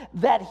ordinance,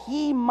 that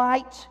he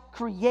might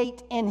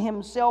create in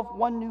himself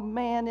one new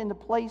man in the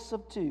place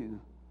of two.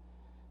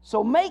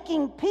 So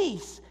making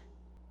peace,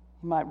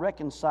 he might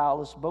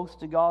reconcile us both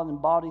to God in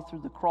body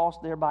through the cross,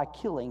 thereby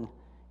killing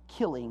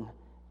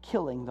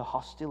the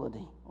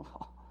hostility.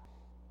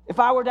 If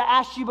I were to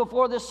ask you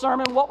before this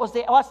sermon, what's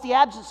the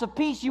absence of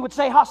peace? You would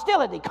say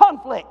hostility,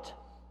 conflict.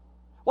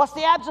 What's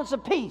the absence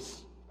of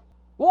peace?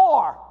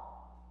 War.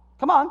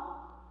 Come on.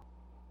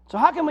 So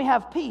how can we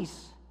have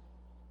peace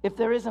if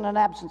there isn't an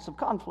absence of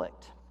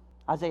conflict?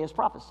 Isaiah's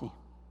prophecy.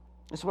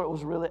 That's what it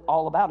was really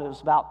all about. It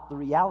was about the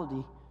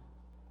reality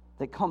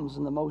that comes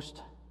in the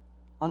most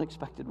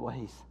unexpected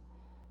ways.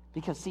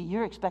 Because, see,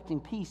 you're expecting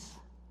peace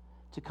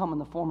to come in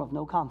the form of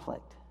no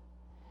conflict.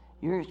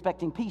 You're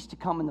expecting peace to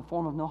come in the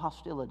form of no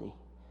hostility.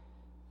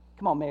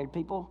 Come on, married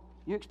people.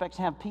 You expect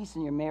to have peace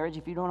in your marriage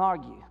if you don't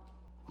argue.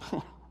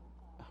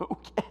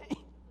 Okay.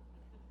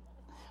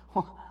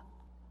 Well,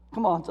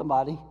 come on,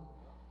 somebody.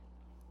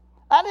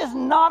 That is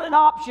not an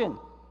option.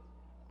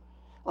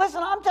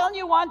 Listen, I'm telling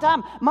you, one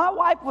time, my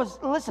wife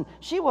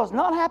she was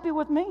not happy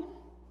with me.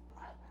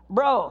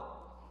 Bro,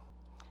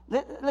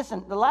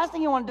 listen, the last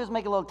thing you want to do is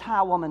make a little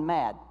Thai woman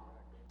mad.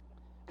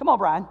 Come on,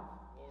 Brian.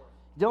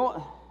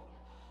 Don't.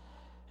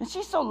 And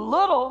she's so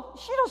little,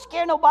 she don't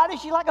scare nobody.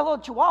 She's like a little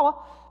chihuahua.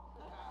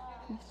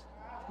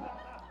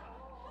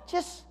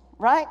 Just,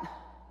 right?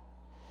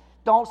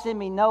 Don't send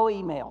me no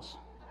emails.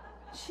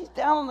 She's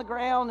down on the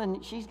ground,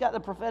 and she's got the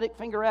prophetic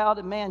finger out,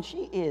 and man,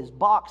 she is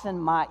boxing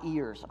my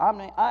ears. I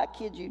mean, I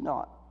kid you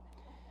not.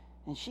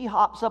 And she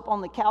hops up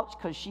on the couch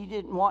because she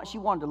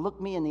wanted to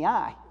look me in the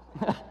eye.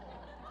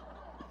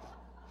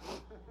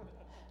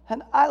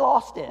 And I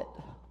lost it.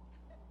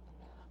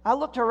 I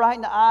looked her right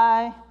in the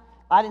eye.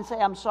 I didn't say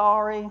I'm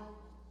sorry.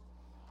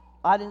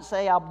 I didn't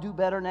say I'll do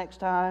better next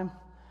time.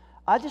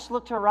 I just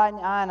looked her right in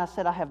the eye and I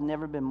said, I have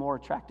never been more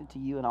attracted to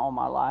you in all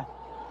my life.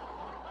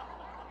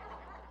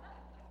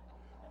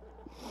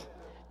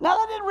 Now,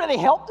 that didn't really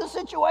help the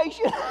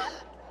situation.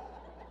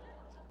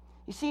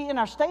 You see, in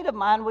our state of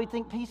mind, we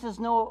think peace is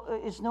no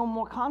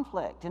more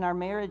conflict in our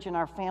marriage, in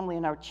our family,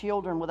 in our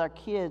children, with our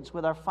kids,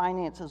 with our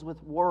finances,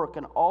 with work,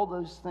 and all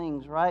those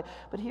things, right?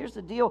 But here's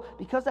the deal.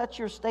 Because that's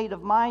your state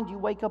of mind, you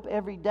wake up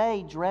every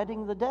day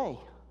dreading the day.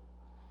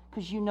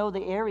 Because you know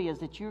the areas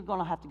that you're going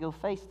to have to go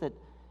face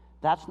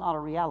that's not a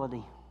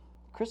reality.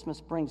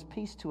 Christmas brings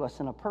peace to us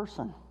in a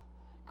person.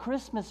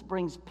 Christmas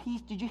brings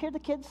peace. Did you hear the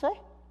kids say?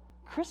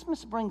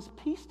 Christmas brings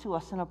peace to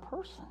us in a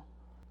person.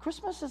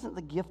 Christmas isn't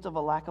the gift of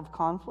a lack of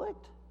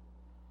conflict.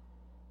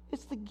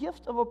 It's the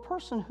gift of a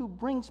person who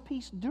brings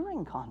peace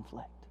during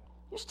conflict.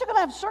 You're still going to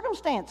have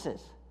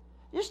circumstances.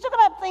 You're still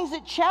going to have things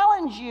that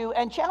challenge you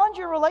and challenge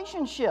your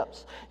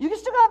relationships. You're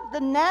still going to have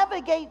to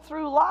navigate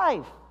through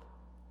life.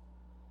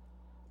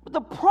 But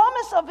the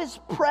promise of his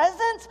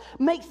presence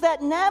makes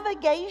that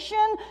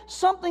navigation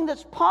something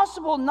that's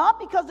possible, not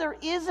because there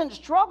isn't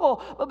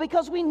struggle, but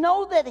because we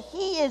know that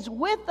he is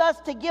with us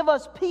to give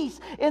us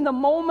peace in the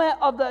moment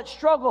of that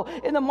struggle,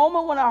 in the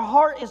moment when our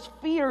heart is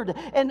feared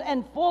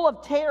and full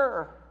of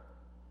terror.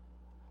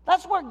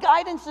 That's where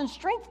guidance and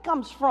strength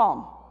comes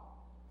from.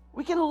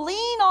 We can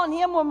lean on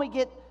him when we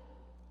get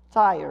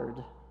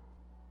tired,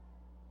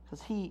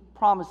 because he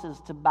promises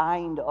to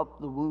bind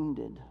up the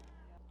wounded.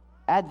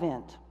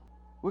 Advent.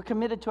 We're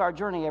committed to our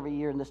journey every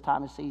year in this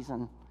time of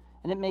season.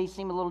 And it may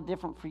seem a little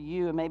different for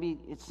you, and maybe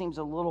it seems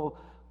a little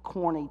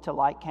corny to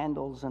light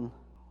candles.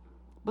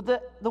 But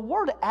the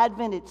word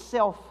Advent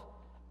itself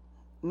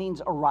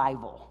means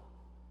arrival.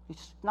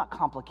 It's not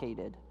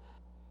complicated.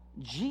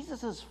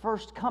 Jesus'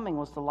 first coming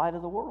was the light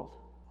of the world.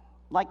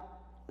 Like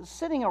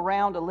sitting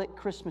around a lit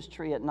Christmas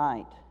tree at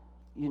night.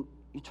 You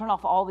turn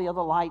off all the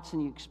other lights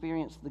and you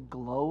experience the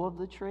glow of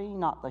the tree.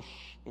 Not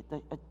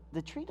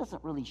the tree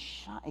doesn't really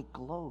shine, it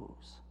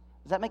glows.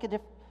 Does that make a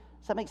difference?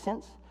 Does that make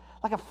sense?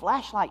 Like a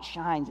flashlight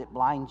shines, it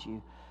blinds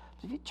you.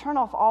 So if you turn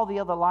off all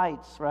the other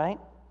lights, right,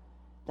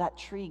 that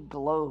tree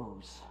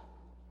glows.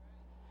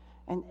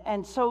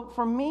 And so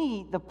for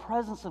me, the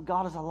presence of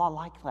God is a lot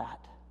like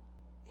that.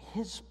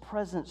 His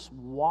presence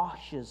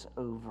washes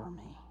over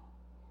me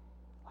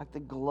like the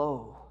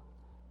glow.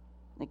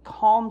 And it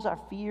calms our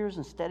fears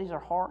and steadies our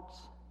hearts.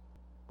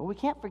 But we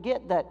can't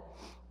forget that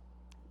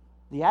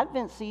the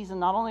Advent season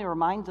not only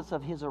reminds us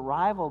of his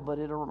arrival, but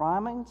it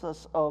reminds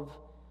us of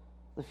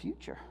the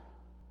future.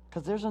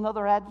 Because there's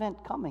another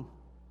Advent coming,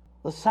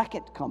 the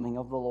second coming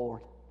of the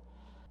Lord.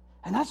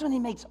 And that's when he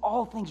makes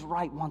all things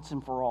right once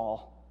and for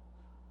all.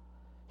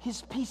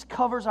 His peace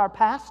covers our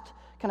past.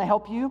 Can I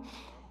help you?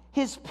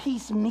 His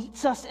peace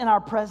meets us in our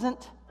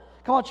present.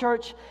 Come on,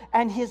 church.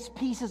 And his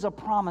peace is a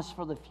promise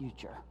for the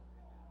future.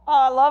 Oh,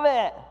 I love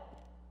it.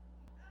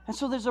 And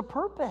so there's a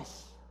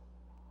purpose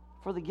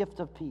for the gift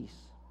of peace.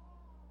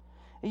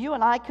 You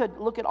and I could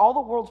look at all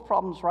the world's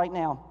problems right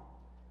now,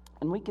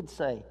 and we could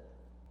say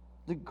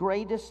the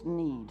greatest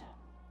need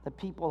that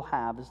people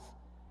have is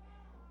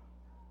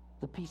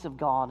the peace of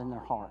God in their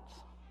hearts.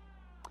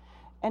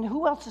 And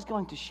who else is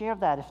going to share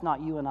that if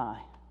not you and I?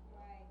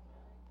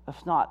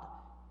 If not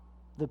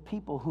the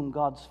people whom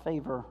God's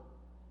favor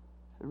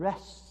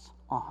rests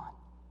on.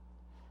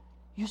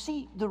 You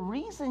see, the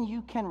reason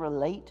you can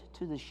relate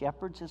to the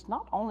shepherds is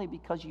not only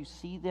because you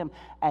see them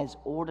as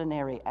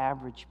ordinary,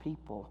 average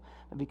people,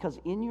 but because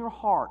in your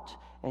heart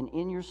and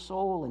in your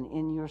soul and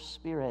in your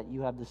spirit,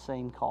 you have the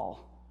same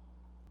call.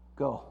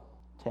 Go,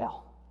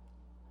 tell.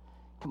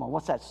 Come on,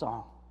 what's that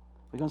song?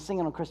 We're going to sing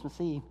it on Christmas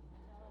Eve.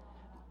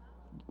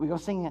 We're going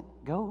to sing it.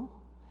 Go,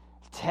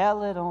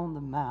 tell it on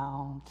the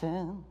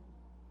mountain.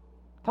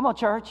 Come on,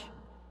 church.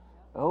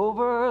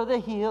 Over the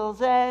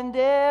hills and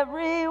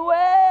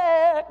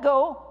everywhere.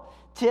 Go,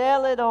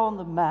 tell it on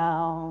the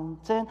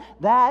mountain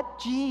that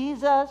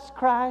Jesus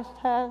Christ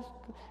has.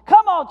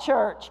 Come on,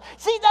 church.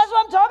 See, that's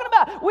what I'm talking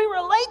about. We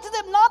relate to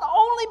them not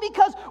only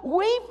because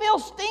we feel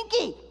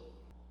stinky,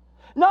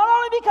 not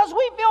only because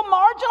we feel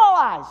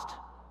marginalized,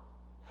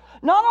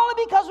 not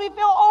only because we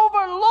feel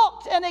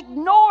overlooked and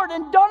ignored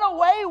and done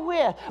away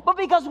with, but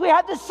because we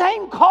have the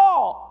same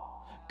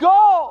call.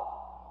 Go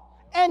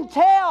and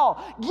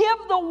tell. Give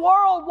the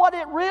world what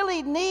it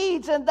really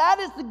needs, and that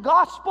is the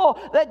gospel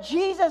that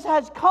Jesus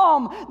has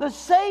come. The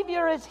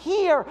Savior is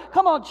here.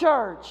 Come on,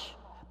 church.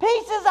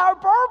 Peace is our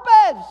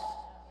purpose.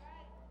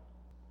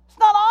 It's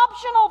not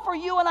optional for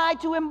you and I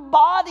to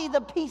embody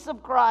the peace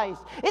of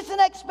Christ. It's an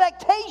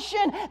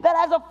expectation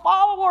that as a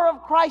follower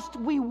of Christ,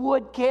 we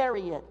would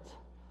carry it.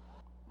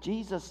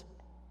 Jesus,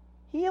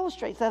 he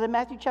illustrates that in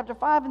Matthew chapter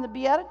 5 in the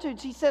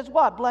Beatitudes. He says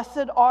what?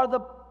 Blessed are the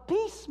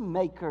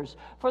peacemakers,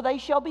 for they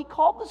shall be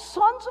called the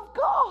sons of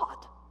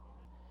God.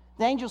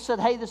 The angel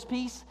said, hey, this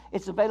peace,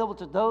 it's available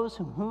to those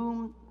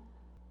whom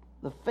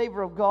the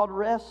favor of God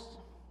rests.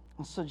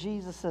 And so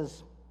Jesus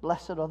says,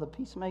 blessed are the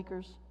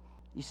peacemakers.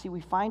 You see, we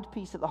find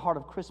peace at the heart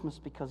of Christmas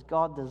because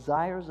God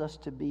desires us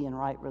to be in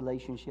right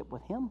relationship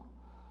with Him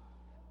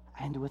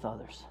and with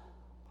others.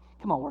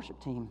 Come on,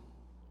 worship team.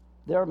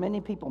 There are many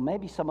people,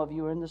 maybe some of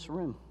you are in this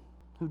room,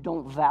 who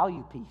don't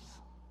value peace.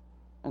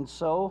 And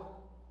so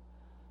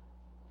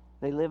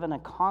they live in a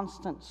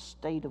constant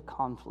state of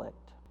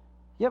conflict.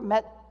 You ever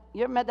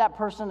met that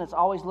person that's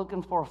always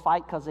looking for a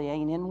fight because they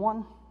ain't in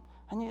one?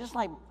 And you're just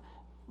like,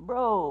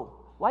 bro,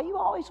 why you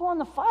always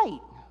wanting to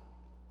fight?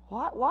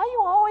 Why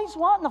you always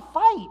wanting to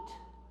fight?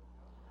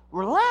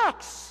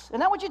 Relax. Isn't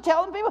that what you're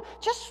telling people?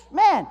 Just,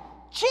 man,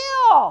 chill.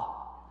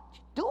 What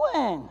you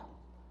doing?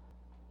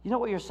 You know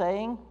what you're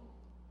saying?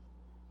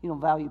 You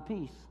don't value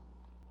peace.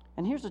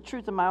 And here's the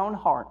truth in my own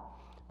heart.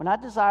 When I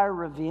desire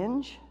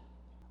revenge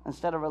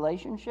instead of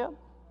relationship,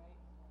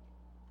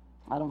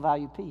 I don't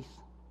value peace.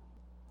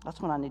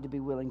 That's when I need to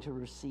be willing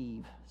to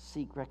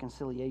seek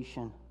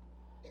reconciliation.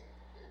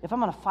 If I'm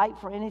going to fight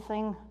for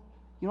anything,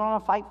 you know what I'm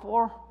going to fight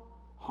for?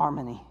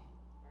 Harmony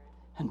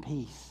and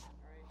peace.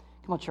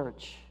 Come on,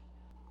 church.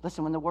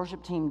 Listen, when the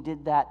worship team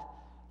did that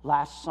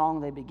last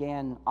song, they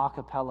began a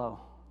cappella.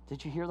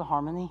 Did you hear the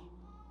harmony?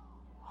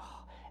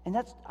 And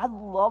I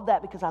love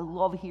that because I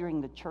love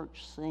hearing the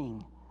church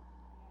sing.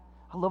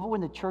 I love it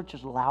when the church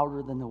is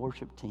louder than the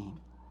worship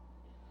team.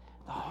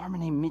 The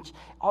harmony,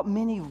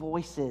 many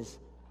voices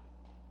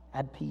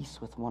at peace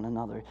with one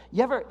another.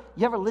 You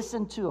ever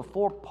listen to a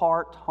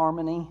 4-part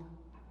harmony?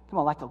 Come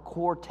on, like a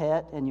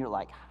quartet, and you're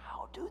like,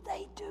 how do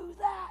they do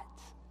that?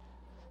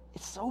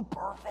 It's so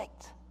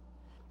perfect.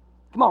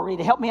 Come on,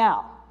 Rita, help me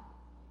out.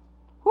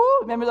 Woo,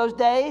 remember those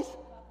days?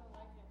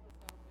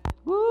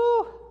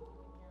 Woo.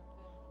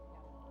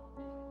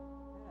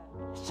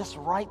 It's just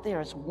right there.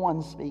 It's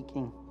one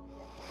speaking.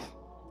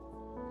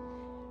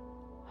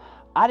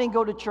 I didn't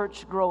go to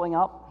church growing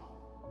up.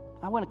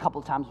 I went a couple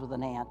of times with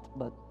an aunt,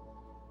 but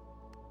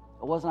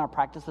it wasn't our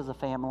practice as a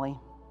family.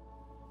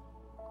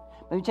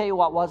 Let me tell you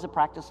what was a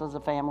practice as a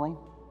family.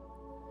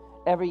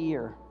 Every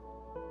year,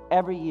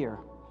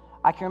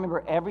 I can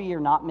remember every year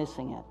not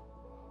missing it.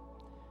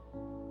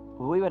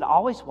 We would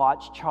always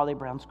watch Charlie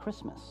Brown's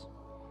Christmas.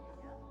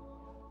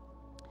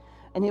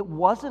 And it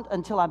wasn't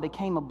until I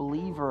became a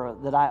believer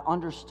that I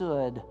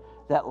understood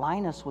that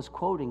Linus was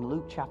quoting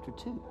Luke chapter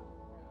 2.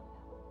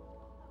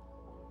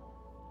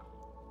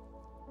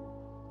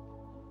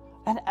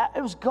 And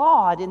it was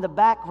God in the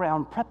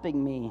background prepping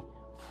me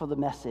for the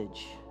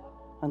message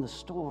and the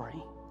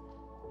story.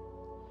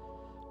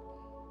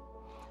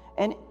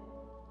 And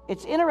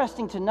it's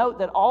interesting to note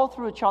that all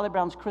through Charlie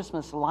Brown's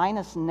Christmas,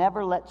 Linus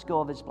never lets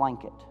go of his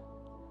blanket.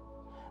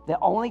 The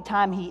only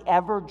time he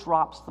ever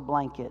drops the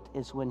blanket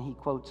is when he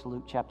quotes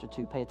Luke chapter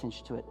 2. Pay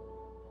attention to it.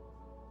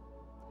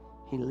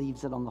 He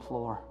leaves it on the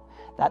floor.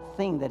 That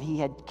thing that he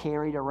had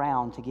carried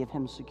around to give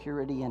him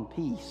security and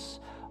peace,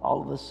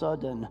 all of a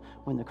sudden,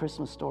 when the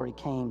Christmas story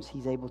came,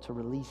 he's able to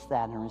release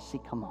that and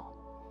receive, come on.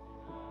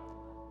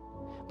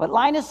 But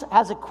Linus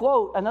has a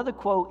quote, another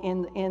quote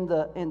in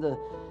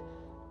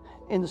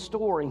the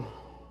story.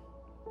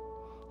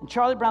 And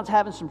Charlie Brown's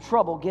having some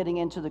trouble getting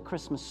into the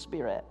Christmas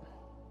spirit.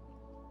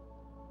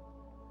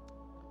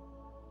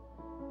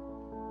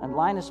 And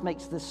Linus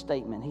makes this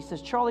statement. He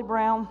says, Charlie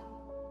Brown,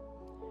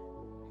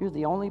 you're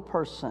the only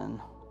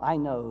person I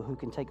know who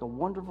can take a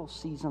wonderful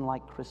season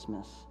like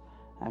Christmas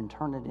and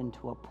turn it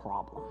into a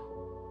problem.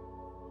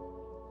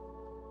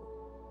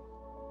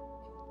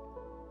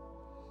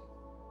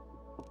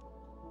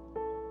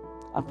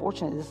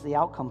 Unfortunately, this is the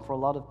outcome for a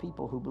lot of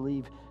people who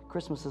believe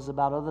Christmas is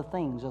about other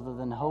things other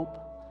than hope,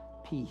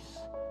 peace,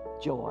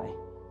 joy,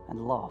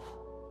 and love.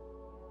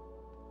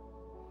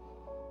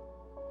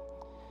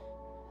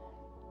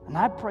 And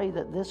I pray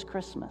that this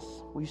Christmas,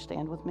 will you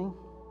stand with me?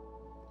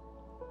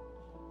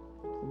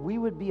 We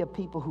would be a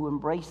people who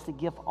embrace the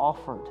gift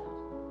offered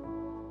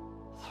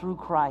through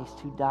Christ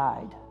who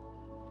died.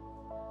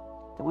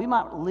 That we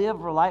might live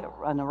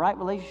in a right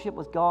relationship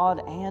with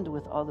God and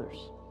with others.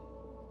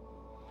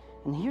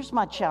 And here's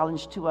my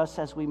challenge to us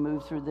as we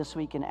move through this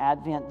week in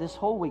Advent, this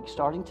whole week,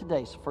 starting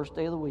today, it's the first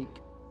day of the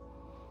week,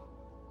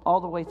 all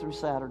the way through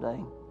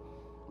Saturday.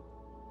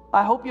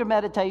 I hope your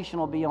meditation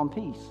will be on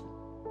peace.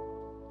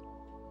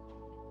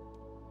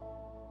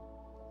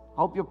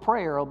 I hope your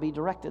prayer will be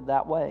directed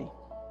that way.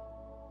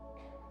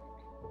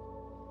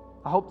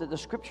 I hope that the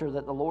scripture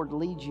that the Lord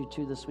leads you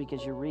to this week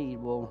as you read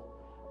will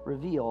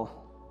reveal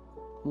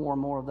more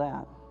and more of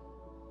that.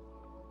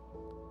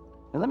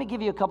 Now, let me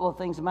give you a couple of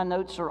things. My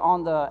notes are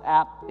on the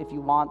app. If you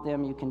want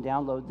them, you can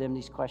download them.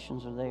 These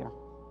questions are there.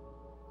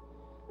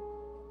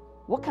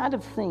 What kind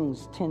of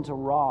things tend to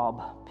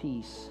rob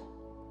peace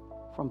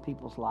from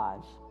people's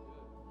lives?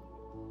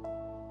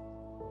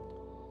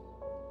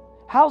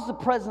 How's the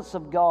presence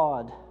of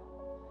God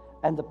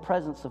and the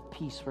presence of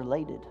peace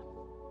related?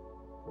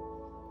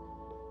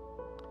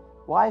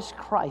 Why is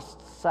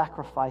Christ's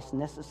sacrifice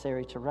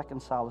necessary to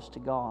reconcile us to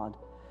God,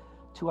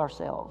 to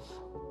ourselves,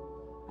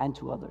 and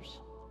to others?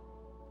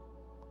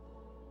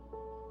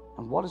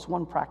 And what is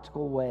one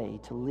practical way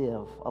to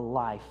live a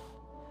life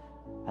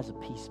as a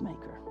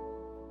peacemaker?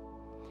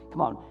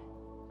 Come on.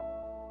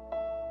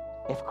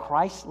 If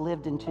Christ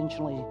lived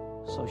intentionally,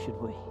 so should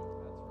we.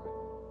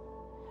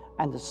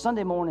 And the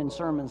Sunday morning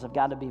sermons have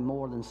got to be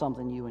more than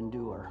something you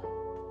endure.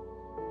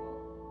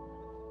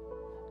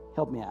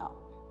 Help me out.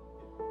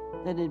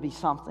 Then it'd be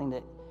something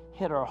that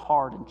hit our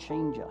heart and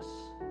change us.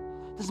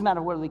 It doesn't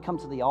matter whether we come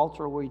to the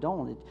altar or we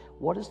don't.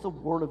 What is the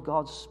Word of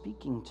God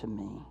speaking to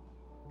me?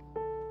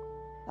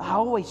 I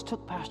always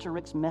took Pastor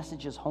Rick's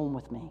messages home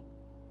with me.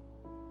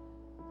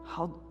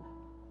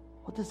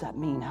 What does that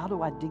mean? How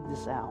do I dig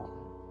this out?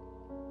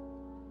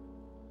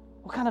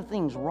 What kind of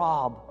things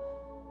rob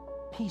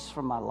peace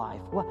from my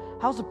life?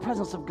 How's the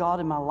presence of God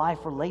in my life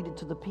related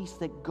to the peace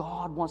that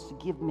God wants to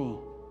give me?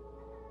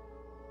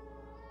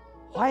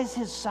 Why is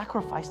His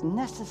sacrifice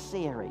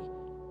necessary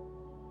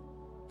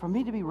for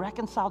me to be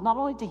reconciled not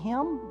only to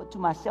Him, but to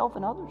myself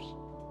and others?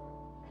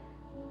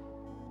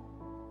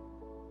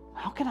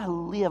 How can I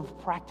live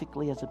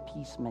practically as a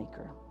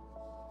peacemaker?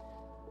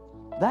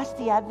 That's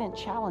the Advent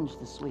challenge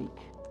this week.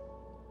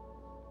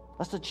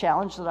 That's the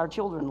challenge that our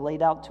children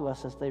laid out to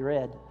us as they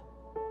read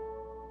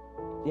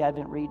the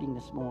Advent reading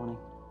this morning.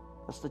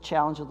 That's the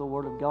challenge of the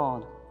Word of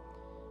God.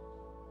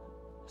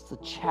 It's the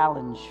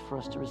challenge for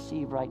us to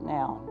receive right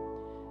now.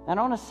 And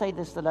I want to say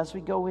this, that as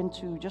we go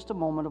into just a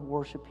moment of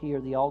worship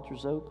here, the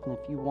altar's open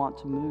if you want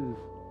to move.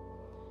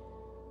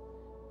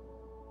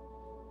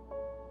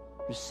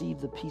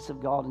 Receive the peace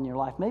of God in your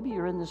life. Maybe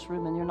you're in this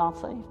room and you're not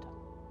saved.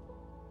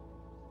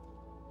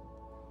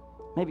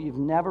 Maybe you've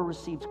never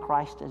received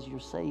Christ as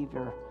your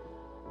Savior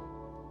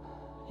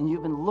and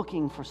you've been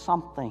looking for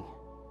something.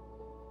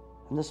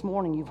 And this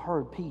morning you've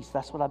heard peace.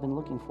 That's what I've been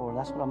looking for.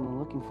 That's what I've been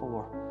looking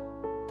for.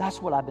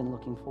 That's what I've been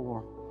looking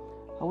for.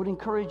 I would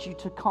encourage you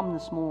to come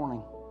this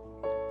morning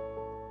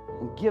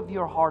and give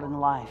your heart and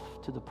life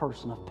to the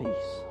person of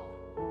peace.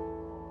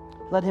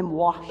 Let Him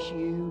wash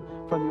you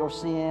from your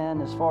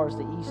sin as far as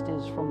the east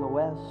is from the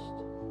west.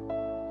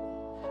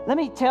 Let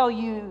me tell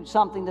you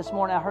something this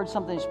morning. I heard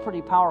something that's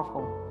pretty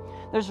powerful.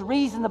 There's a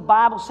reason the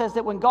Bible says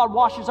that when God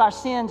washes our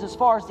sins as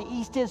far as the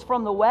east is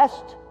from the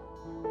west,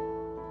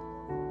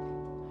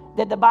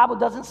 that the Bible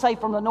doesn't say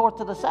from the north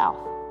to the south.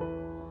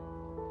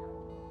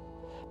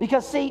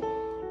 Because see,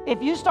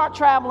 if you start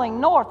traveling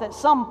north, at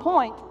some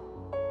point,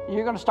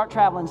 you're going to start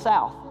traveling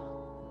south.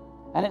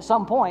 And at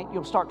some point,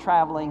 you'll start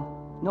traveling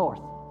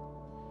north.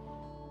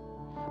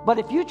 But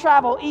if you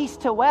travel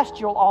east to west,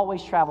 you'll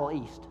always travel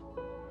east.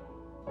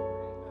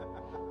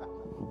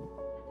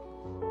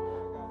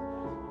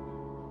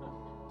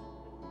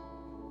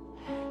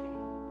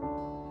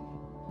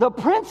 The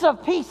Prince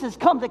of Peace has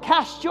come to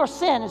cast your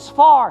sin as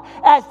far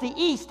as the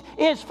east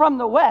is from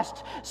the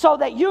west, so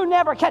that you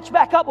never catch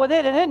back up with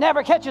it and it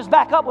never catches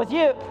back up with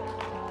you.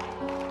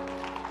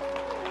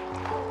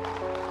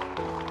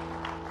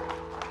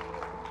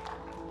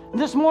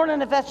 This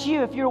morning, if that's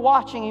you, if you're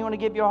watching and you want to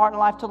give your heart and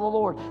life to the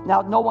Lord,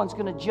 now no one's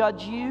going to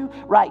judge you,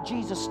 right?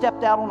 Jesus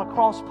stepped out on the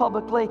cross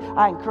publicly.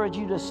 I encourage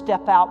you to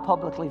step out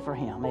publicly for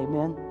Him.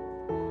 Amen.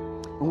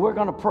 And we're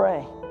going to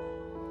pray.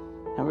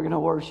 And we're going to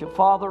worship.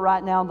 Father,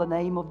 right now in the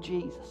name of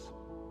Jesus,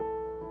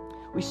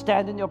 we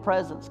stand in your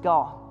presence,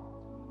 God,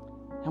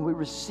 and we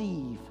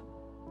receive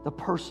the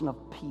person of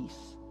peace.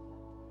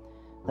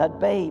 that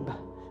babe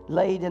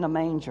laid in a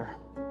manger,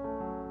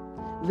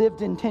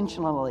 lived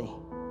intentionally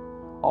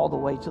all the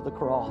way to the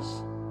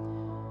cross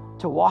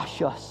to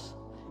wash us,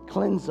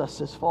 cleanse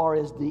us as far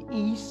as the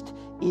east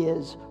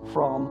is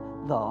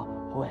from the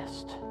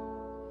west,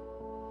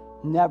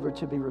 never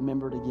to be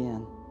remembered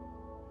again.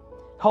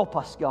 Help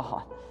us,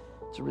 God,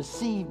 to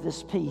receive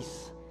this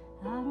peace.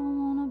 I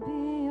don't want to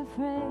be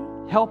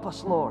afraid. Help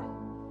us, Lord,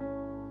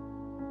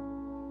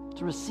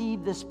 to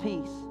receive this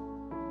peace.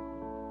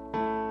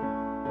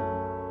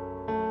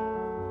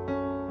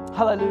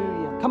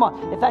 Hallelujah. Come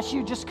on. If that's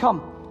you, just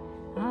come.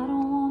 I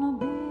don't want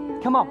to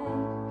be Come on. afraid.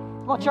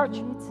 Come on, church.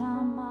 Every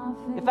time I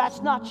face If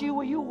that's not you,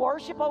 will you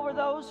worship over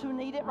those who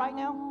need it right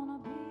now?